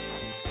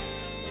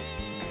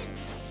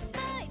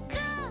 By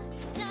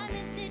the time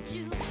it's hit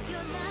you,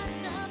 your last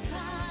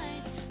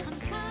surprise. I'm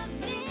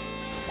coming.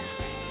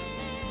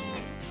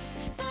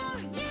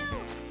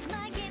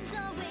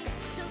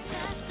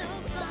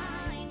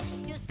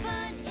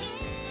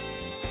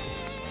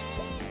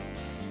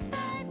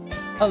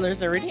 Oh,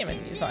 there's iridium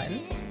in these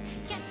mines.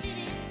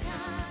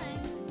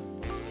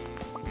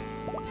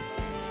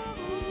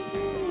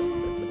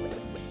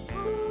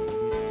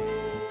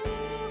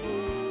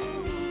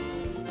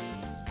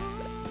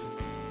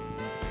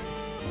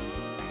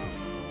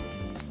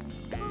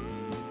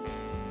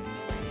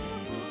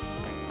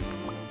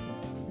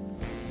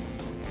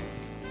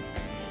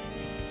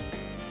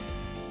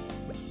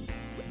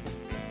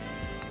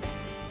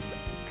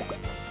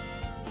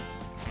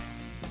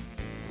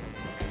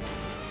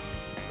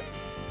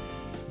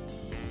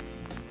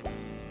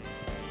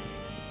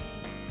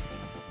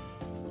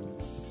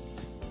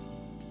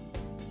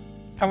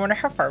 I wonder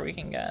how far we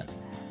can get.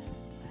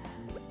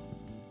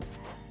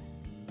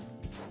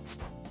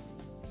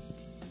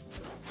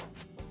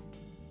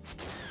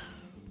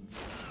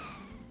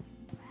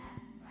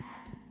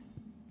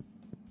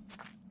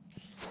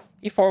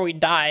 Before we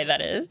die,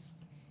 that is.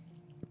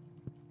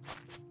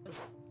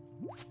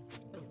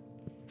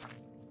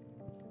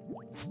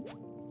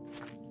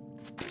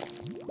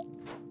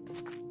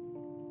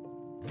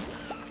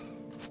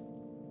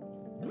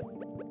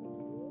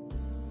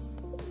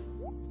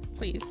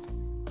 Please,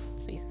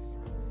 please.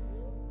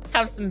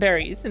 Have some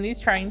berries in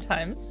these trying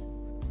times.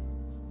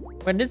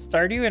 When did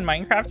Stardew in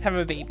Minecraft have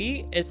a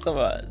baby? It's the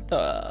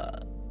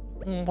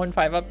 1.5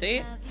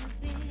 update.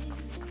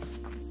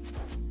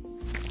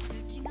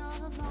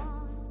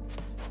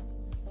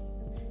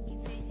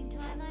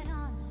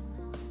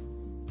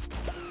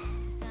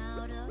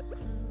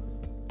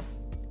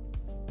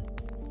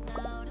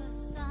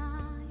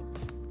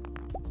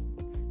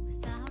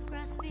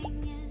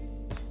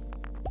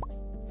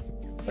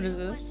 What is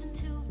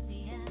this?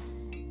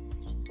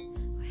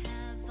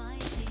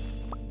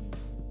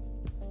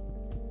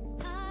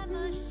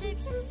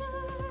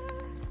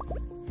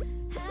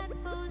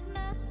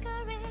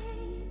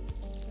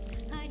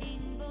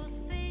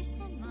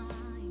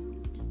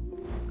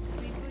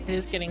 It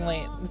is getting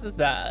late. This is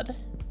bad.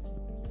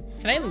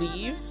 Can I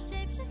leave?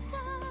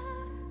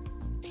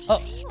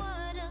 Oh.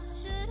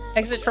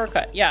 Exit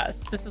shortcut.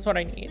 Yes, this is what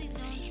I need.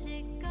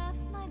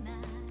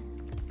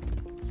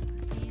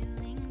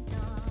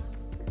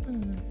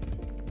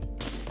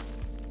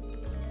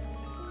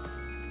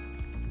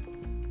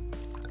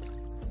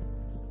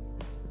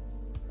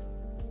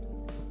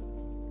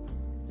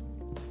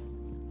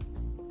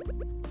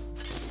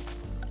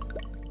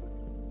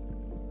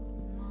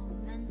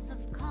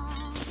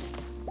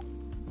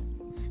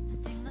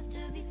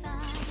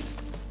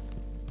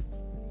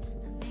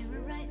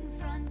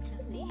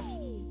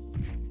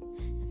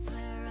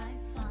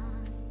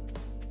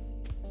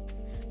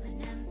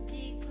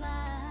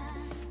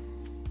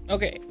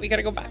 Okay, we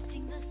gotta go back.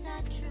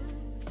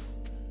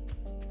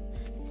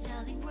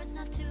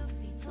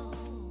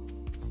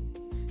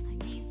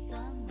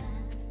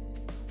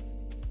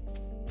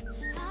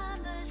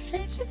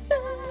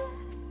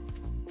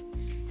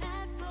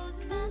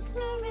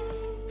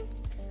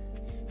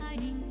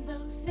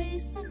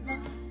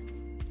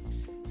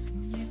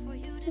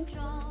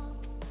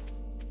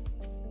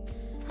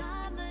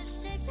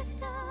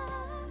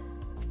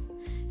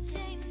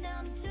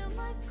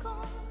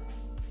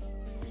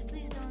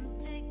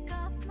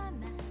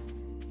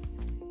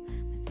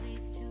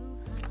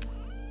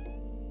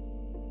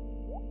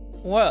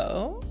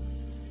 Whoa,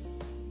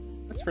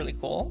 that's really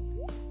cool.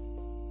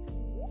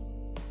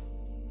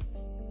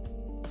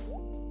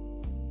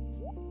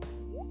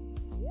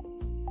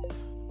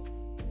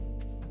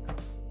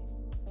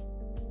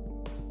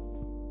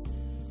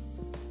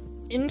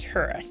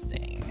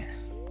 Interesting.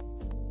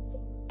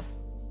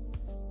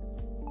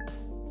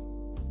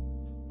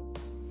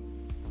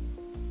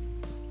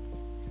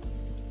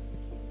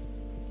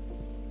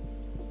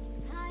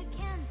 I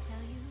can't tell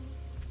you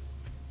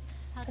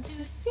how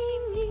to see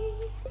me.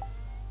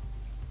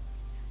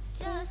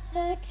 Just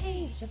a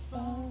cage of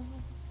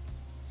bones.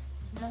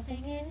 There's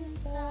nothing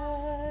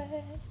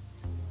inside.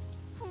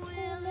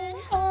 Will it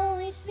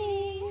always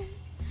be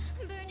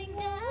burning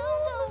down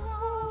the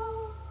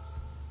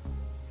walls?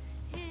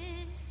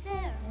 Is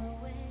there a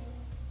way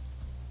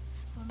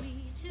for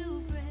me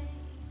to break?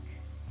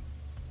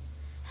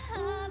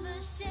 I'm a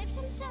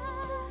shapeshifter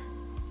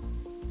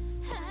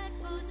at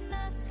Rose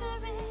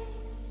Masquerade,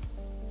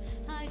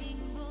 hiding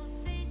both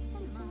face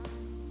and mind,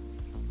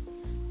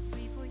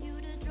 free for you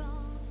to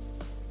draw.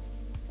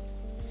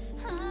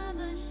 I'm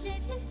a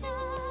shapeshifter,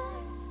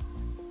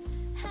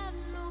 have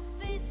no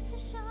face to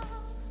show.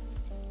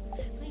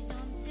 Please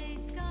don't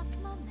take off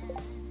my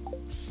mask.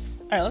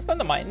 Alright, let's go in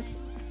the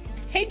mines.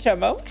 Hey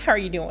Jumbo, how are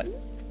you doing?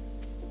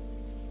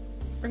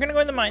 We're gonna go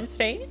in the mines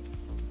today.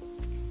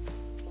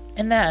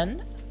 And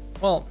then,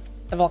 well,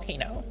 the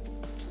volcano.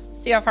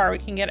 See how far we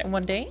can get in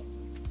one day.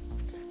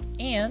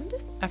 And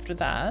after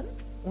that,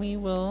 we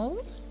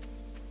will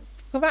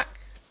go back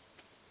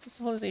to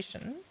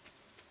civilization.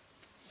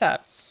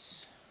 Except,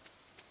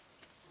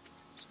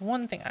 there's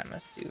one thing I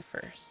must do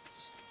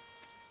first.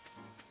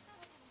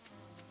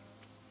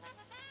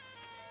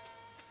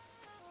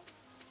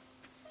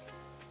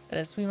 That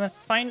is, we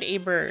must find a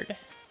bird.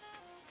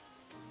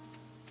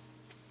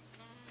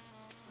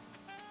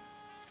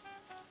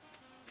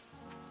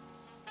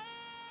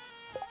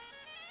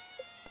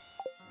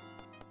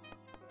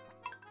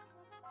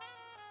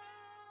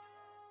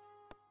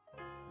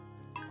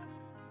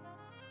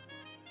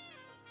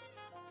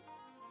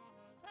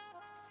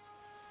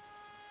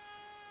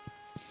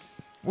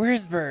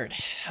 Where's bird?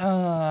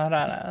 I don't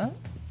know.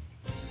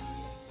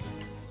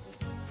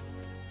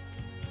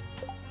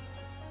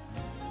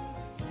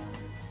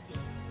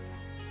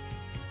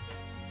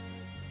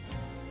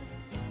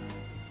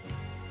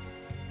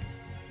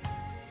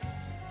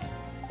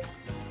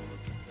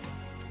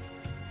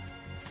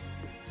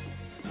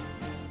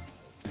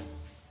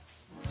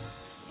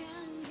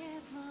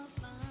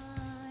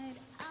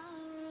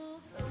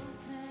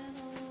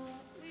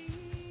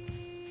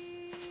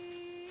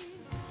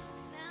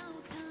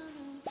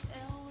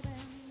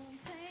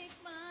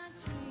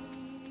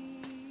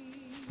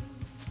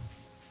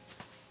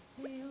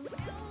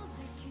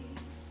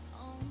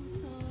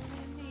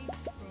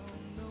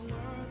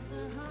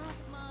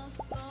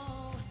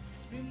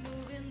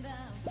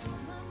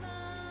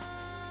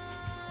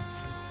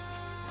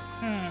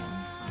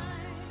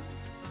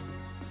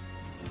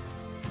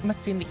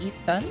 Must be in the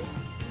east then.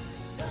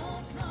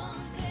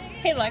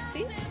 Hey,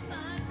 Lexi.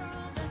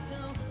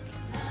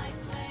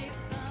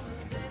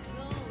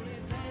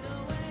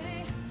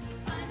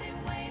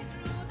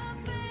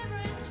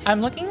 I'm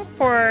looking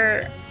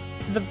for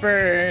the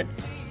bird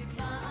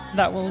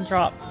that will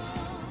drop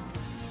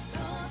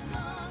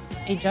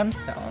a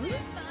gemstone.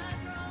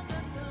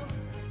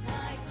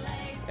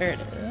 There it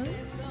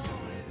is.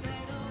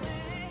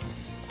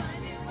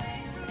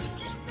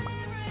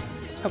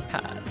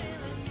 Topaz.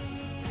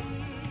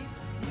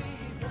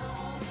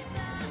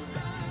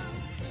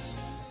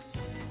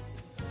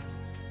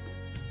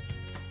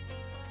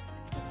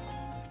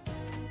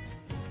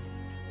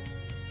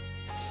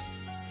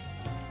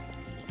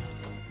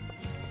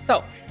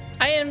 So,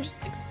 I am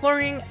just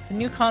exploring the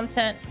new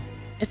content.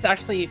 It's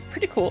actually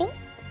pretty cool.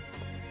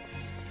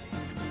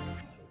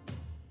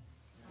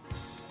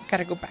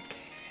 Gotta go back.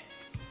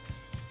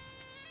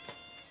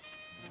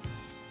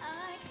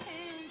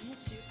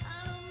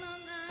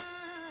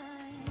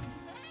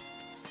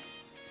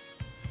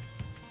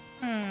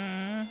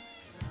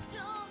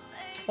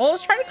 Well,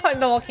 let's try to climb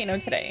the volcano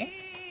today.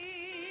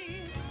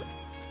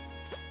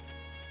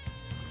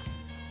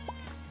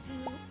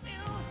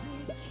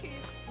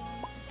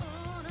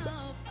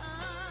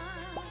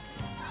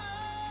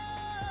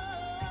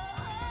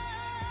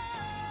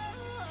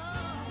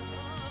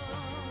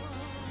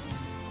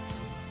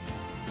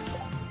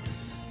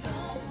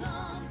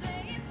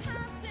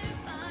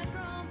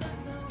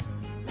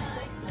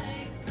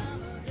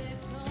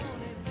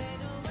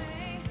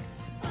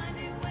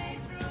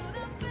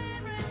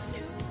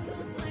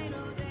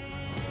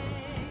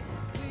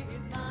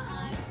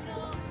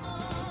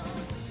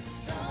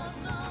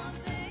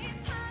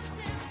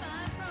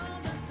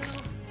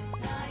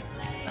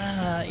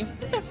 Even if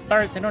they have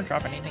stars, they don't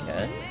drop anything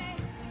good.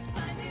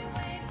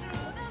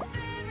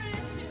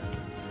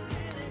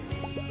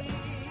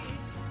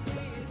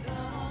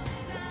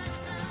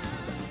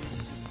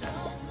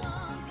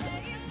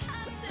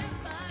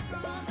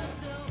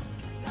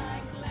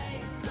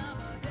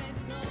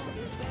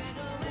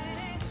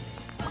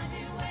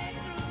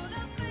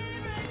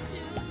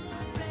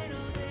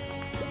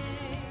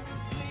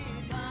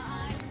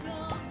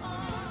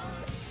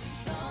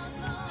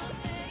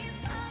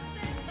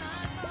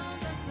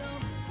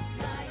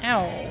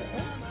 Ow.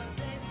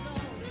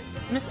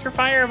 Mr.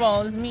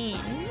 Fireball is mean.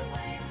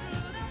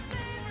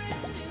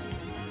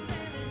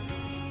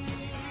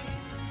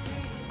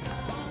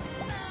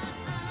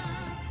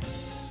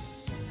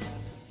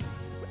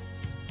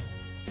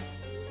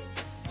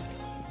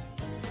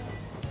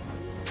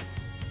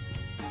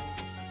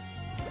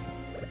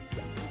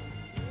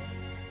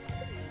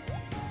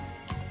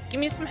 Give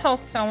me some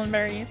health, salmon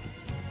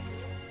berries.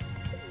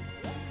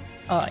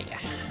 Oh yeah.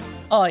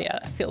 Oh yeah,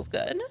 that feels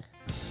good.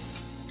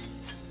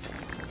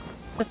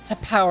 That's the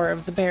power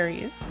of the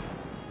berries.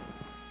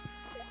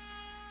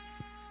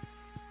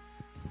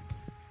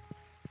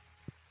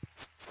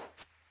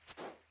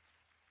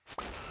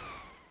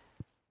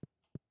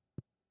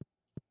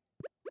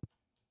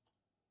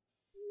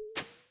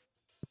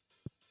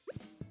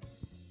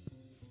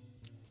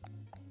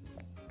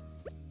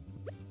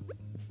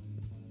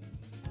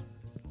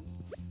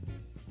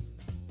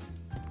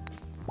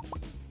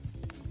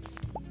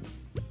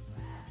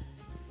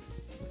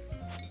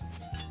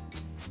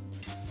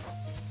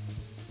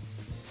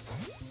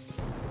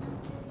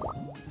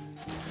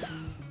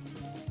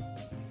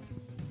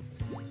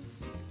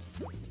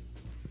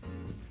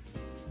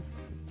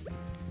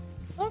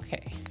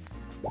 Okay.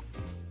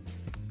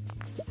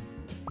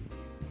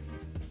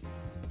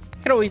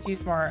 Could always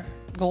use more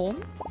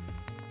gold.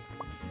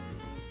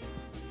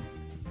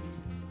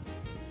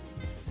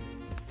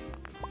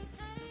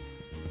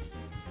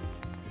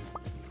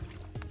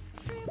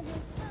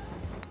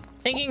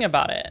 Thinking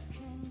about it,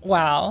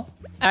 wow,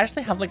 I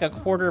actually have like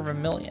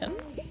 250,000.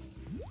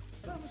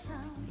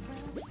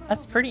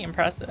 That's pretty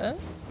impressive.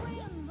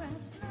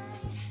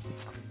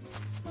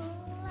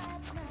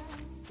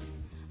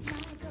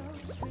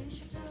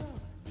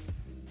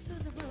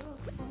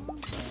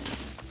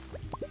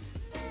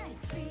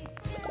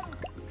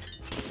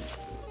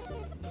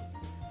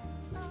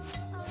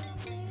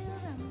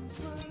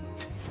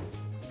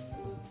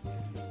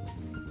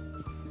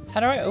 How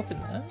do I open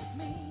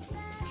this?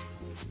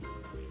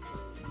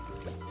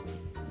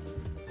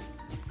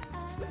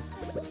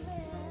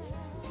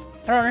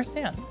 I don't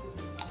understand.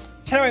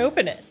 How do I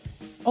open it?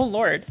 Oh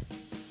Lord.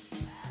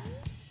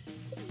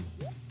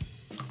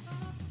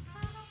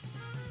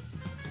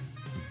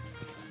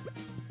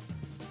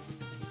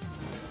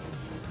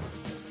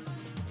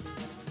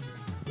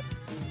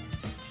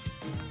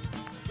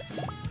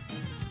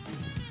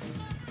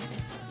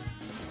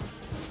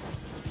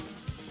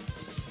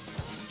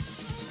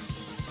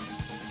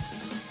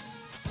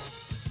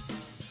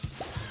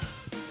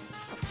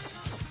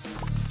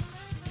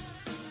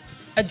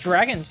 A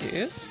dragon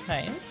tooth.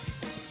 Nice.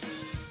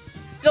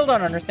 Still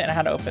don't understand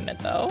how to open it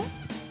though.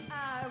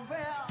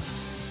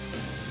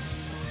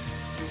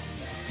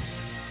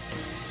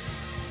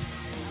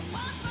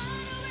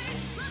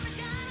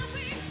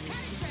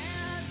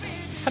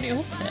 How do you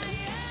open it?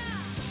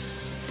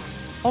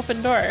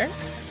 Open door.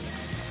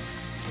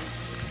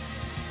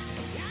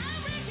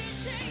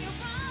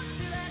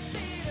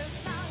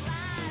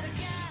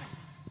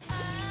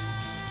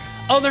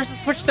 Oh, there's a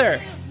switch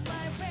there.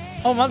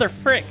 Oh, mother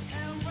frick.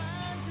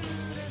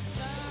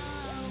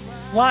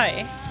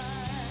 Why?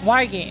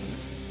 Why, game?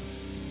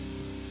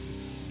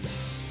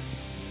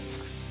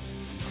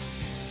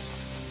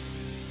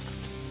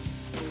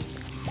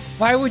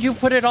 Why would you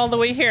put it all the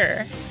way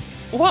here?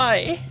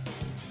 Why?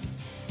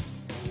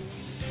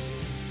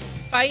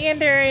 Bye,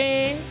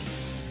 Yandere.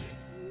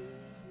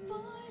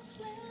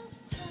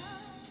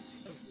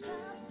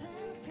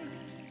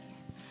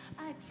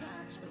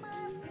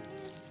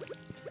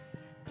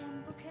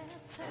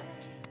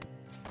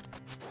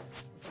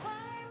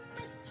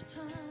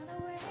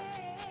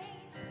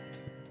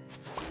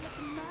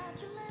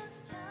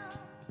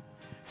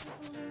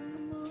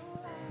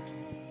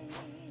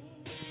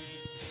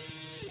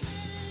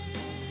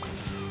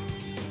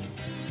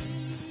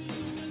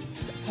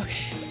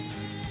 Okay.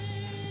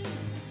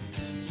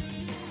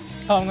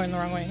 Oh, I'm going the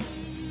wrong way.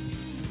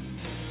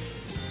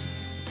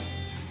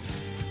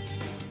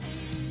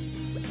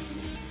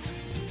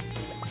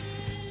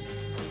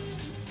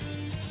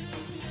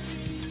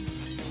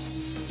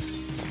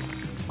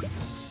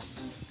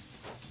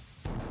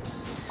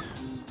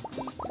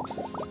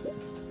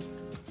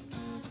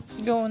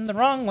 Going the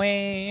wrong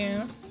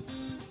way.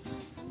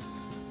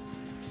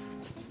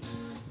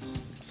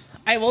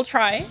 I will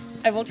try.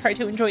 I will try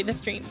to enjoy the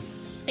stream.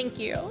 Thank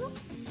you.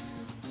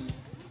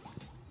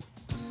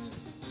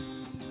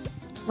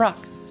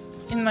 Rocks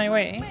in my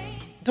way.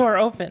 Door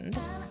opened.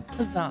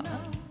 Huzzah.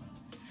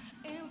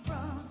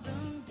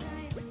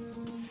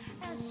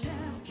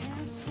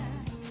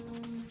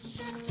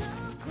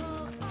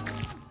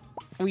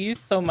 We use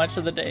so much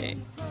of the day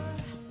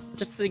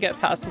just to get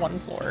past one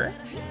floor.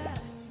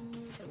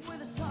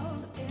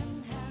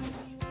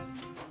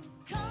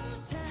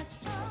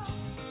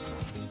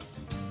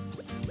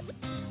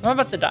 I'm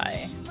about to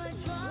die.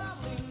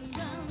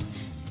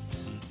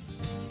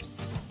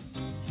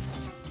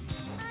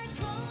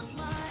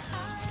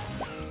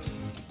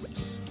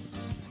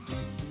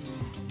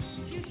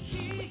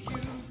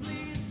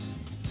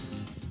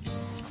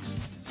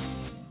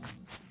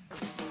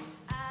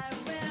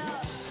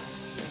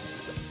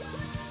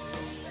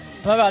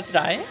 I'm about to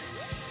die.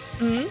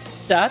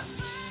 Death.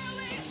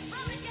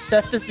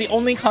 Death is the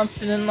only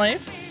constant in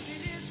life.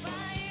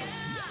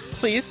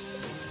 Please.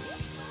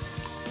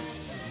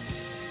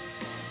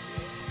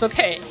 It's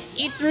okay.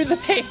 Eat through the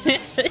pain.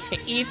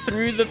 Eat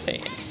through the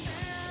pain.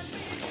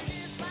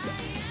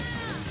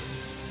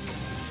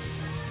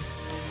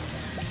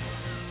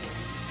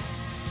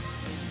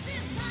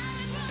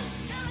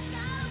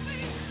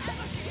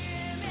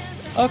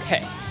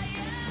 Okay.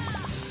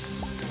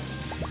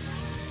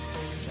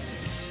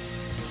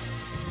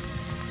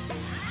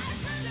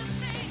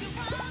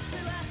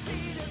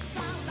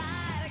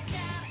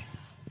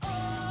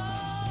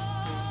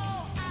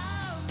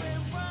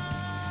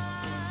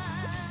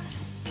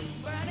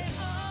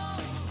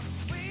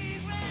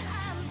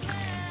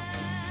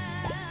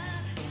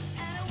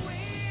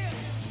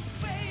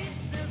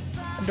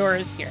 Door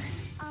is here.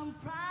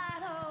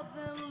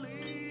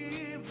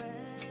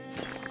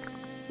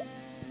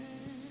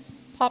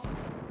 Pop.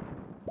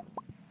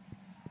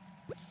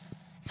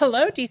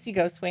 Hello, DC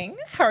Ghostwing.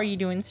 How are you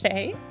doing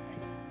today?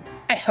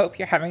 I hope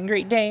you're having a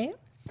great day.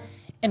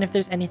 And if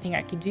there's anything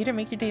I can do to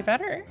make your day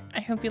better, I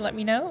hope you let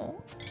me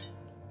know.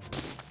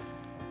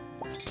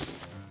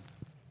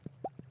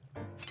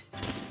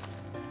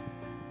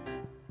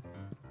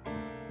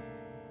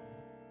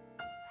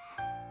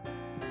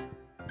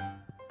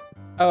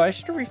 Oh, I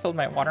should have refilled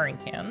my watering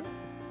can.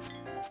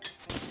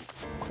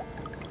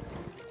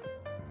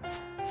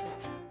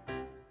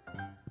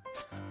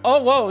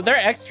 Oh, whoa, they're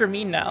extra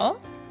mean now.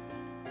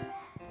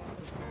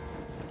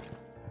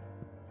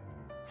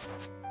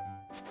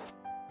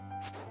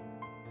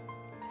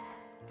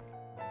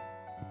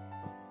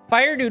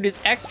 Fire Dude is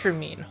extra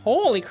mean.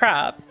 Holy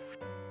crap.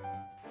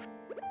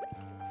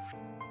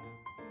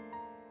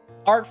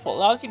 Artful.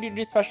 Allows you to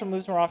do special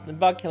moves more often than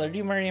Bug Killer.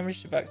 Do more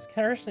damage to bugs.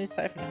 Curiously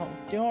siphon home.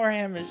 Do more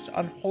damage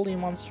on holy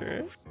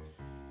monsters.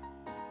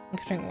 I'm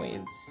cutting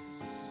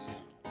weeds.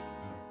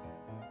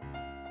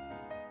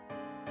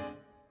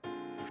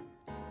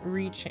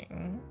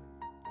 Reaching.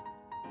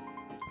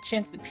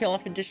 Chance to peel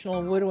off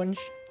additional wood when...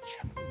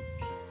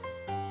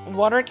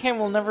 Water can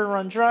will never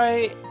run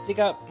dry. Dig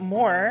up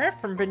more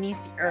from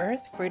beneath the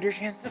earth. Greater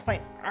chance to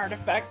find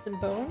artifacts and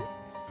bones.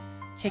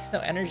 Takes no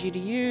energy to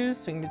use.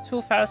 Swing the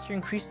tool faster.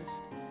 Increases...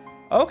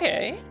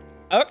 Okay.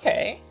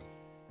 Okay.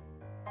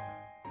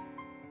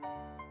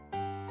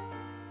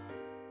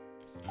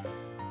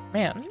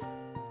 Man.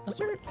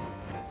 Those are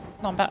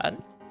not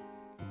bad.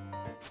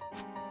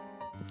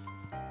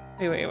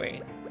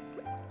 Wait.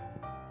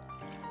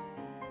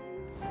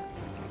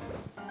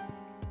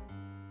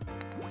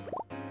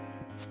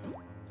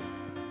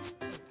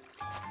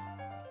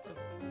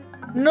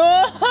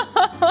 No!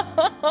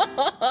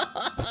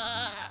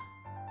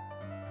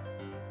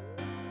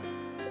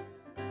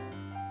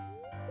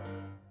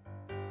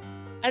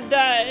 I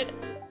died.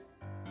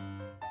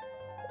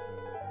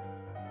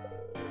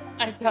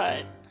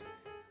 died.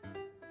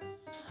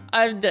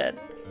 I'm dead.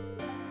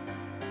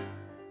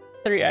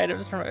 3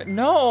 items from it.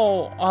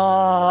 No.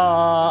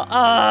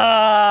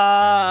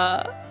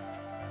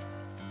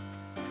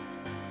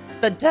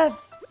 The death.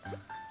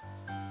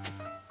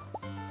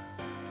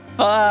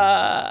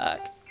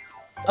 Fuck.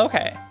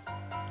 Okay.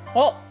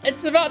 Well,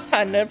 it's about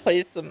time to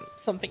play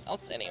something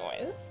else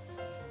anyways.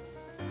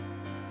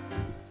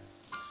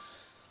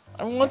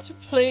 I want to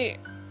play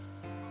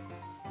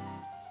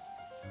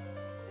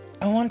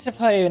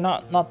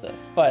not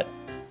this, but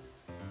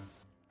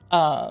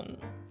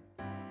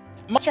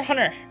Monster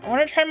Hunter. I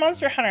want to try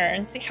Monster Hunter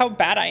and see how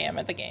bad I am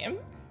at the game.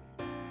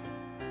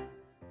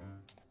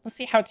 Let's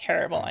see how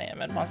terrible I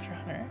am at Monster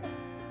Hunter.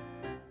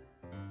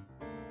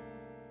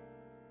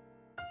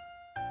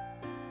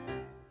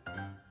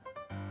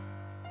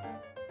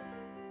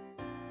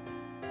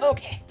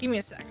 Okay, give me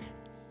a sec.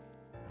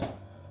 Switch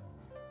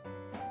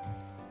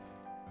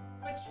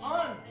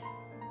on.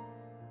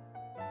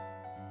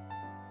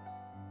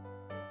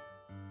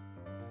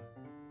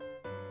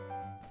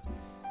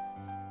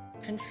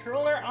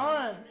 Controller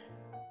on.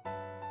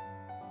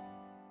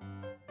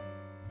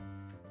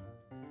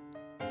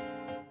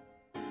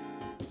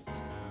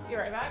 Be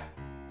right back.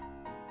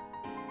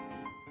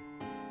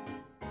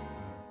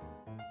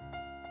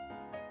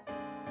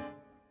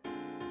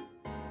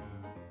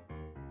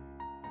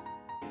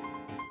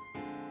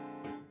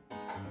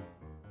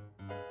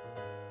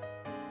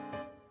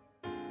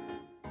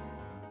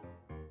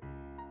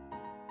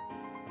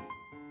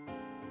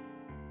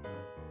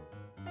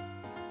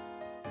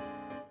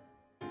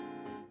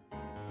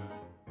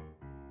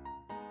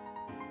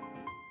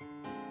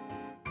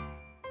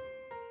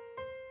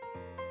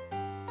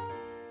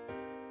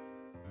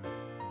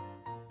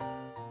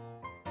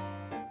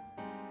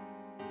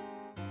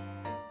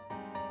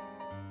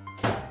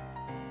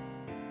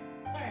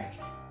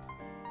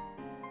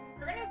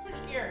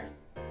 Gears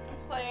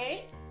and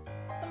play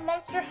some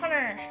Monster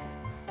Hunter.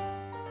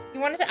 You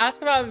wanted to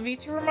ask about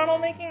VTuber model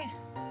making?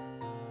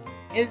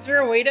 Is there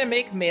a way to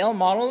make male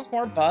models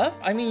more buff?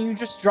 I mean, you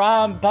just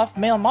draw a buff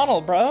male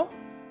model, bro.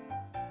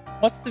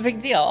 What's the big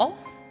deal?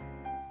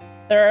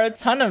 There are a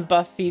ton of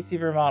buff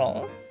VTuber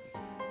models.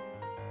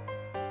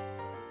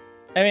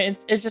 I mean,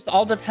 it just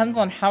all depends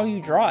on how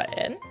you draw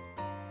it.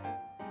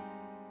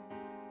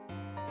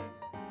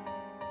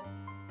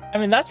 I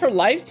mean, that's for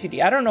live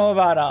 2D. I don't know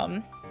about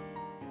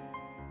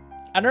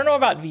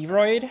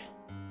VRoid.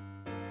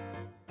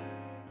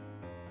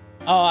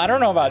 Oh, I don't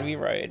know about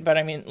VRoid, but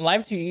I mean,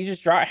 live 2D, you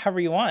just draw it however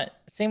you want.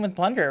 Same with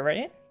Blender,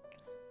 right?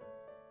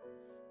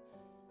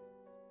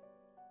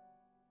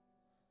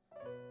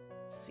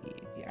 Let's see,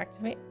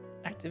 deactivate,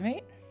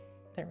 activate.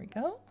 There we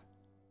go.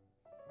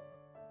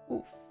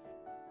 Oof.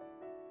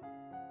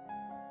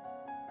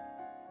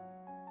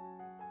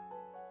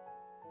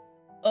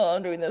 Oh,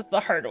 I'm doing this the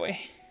hard way.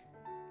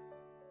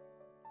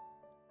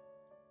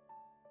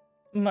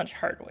 Much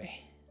hard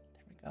way.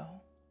 There we go.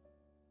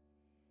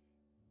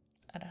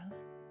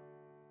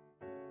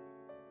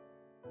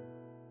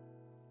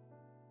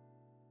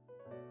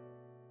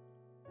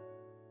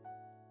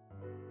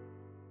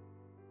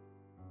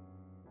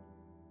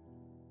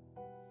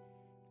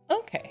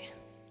 Okay.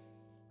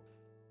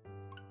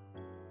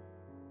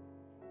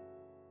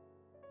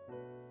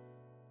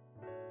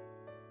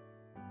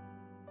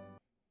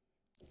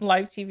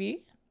 Live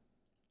TV.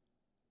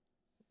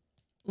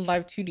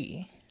 Live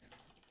 2D.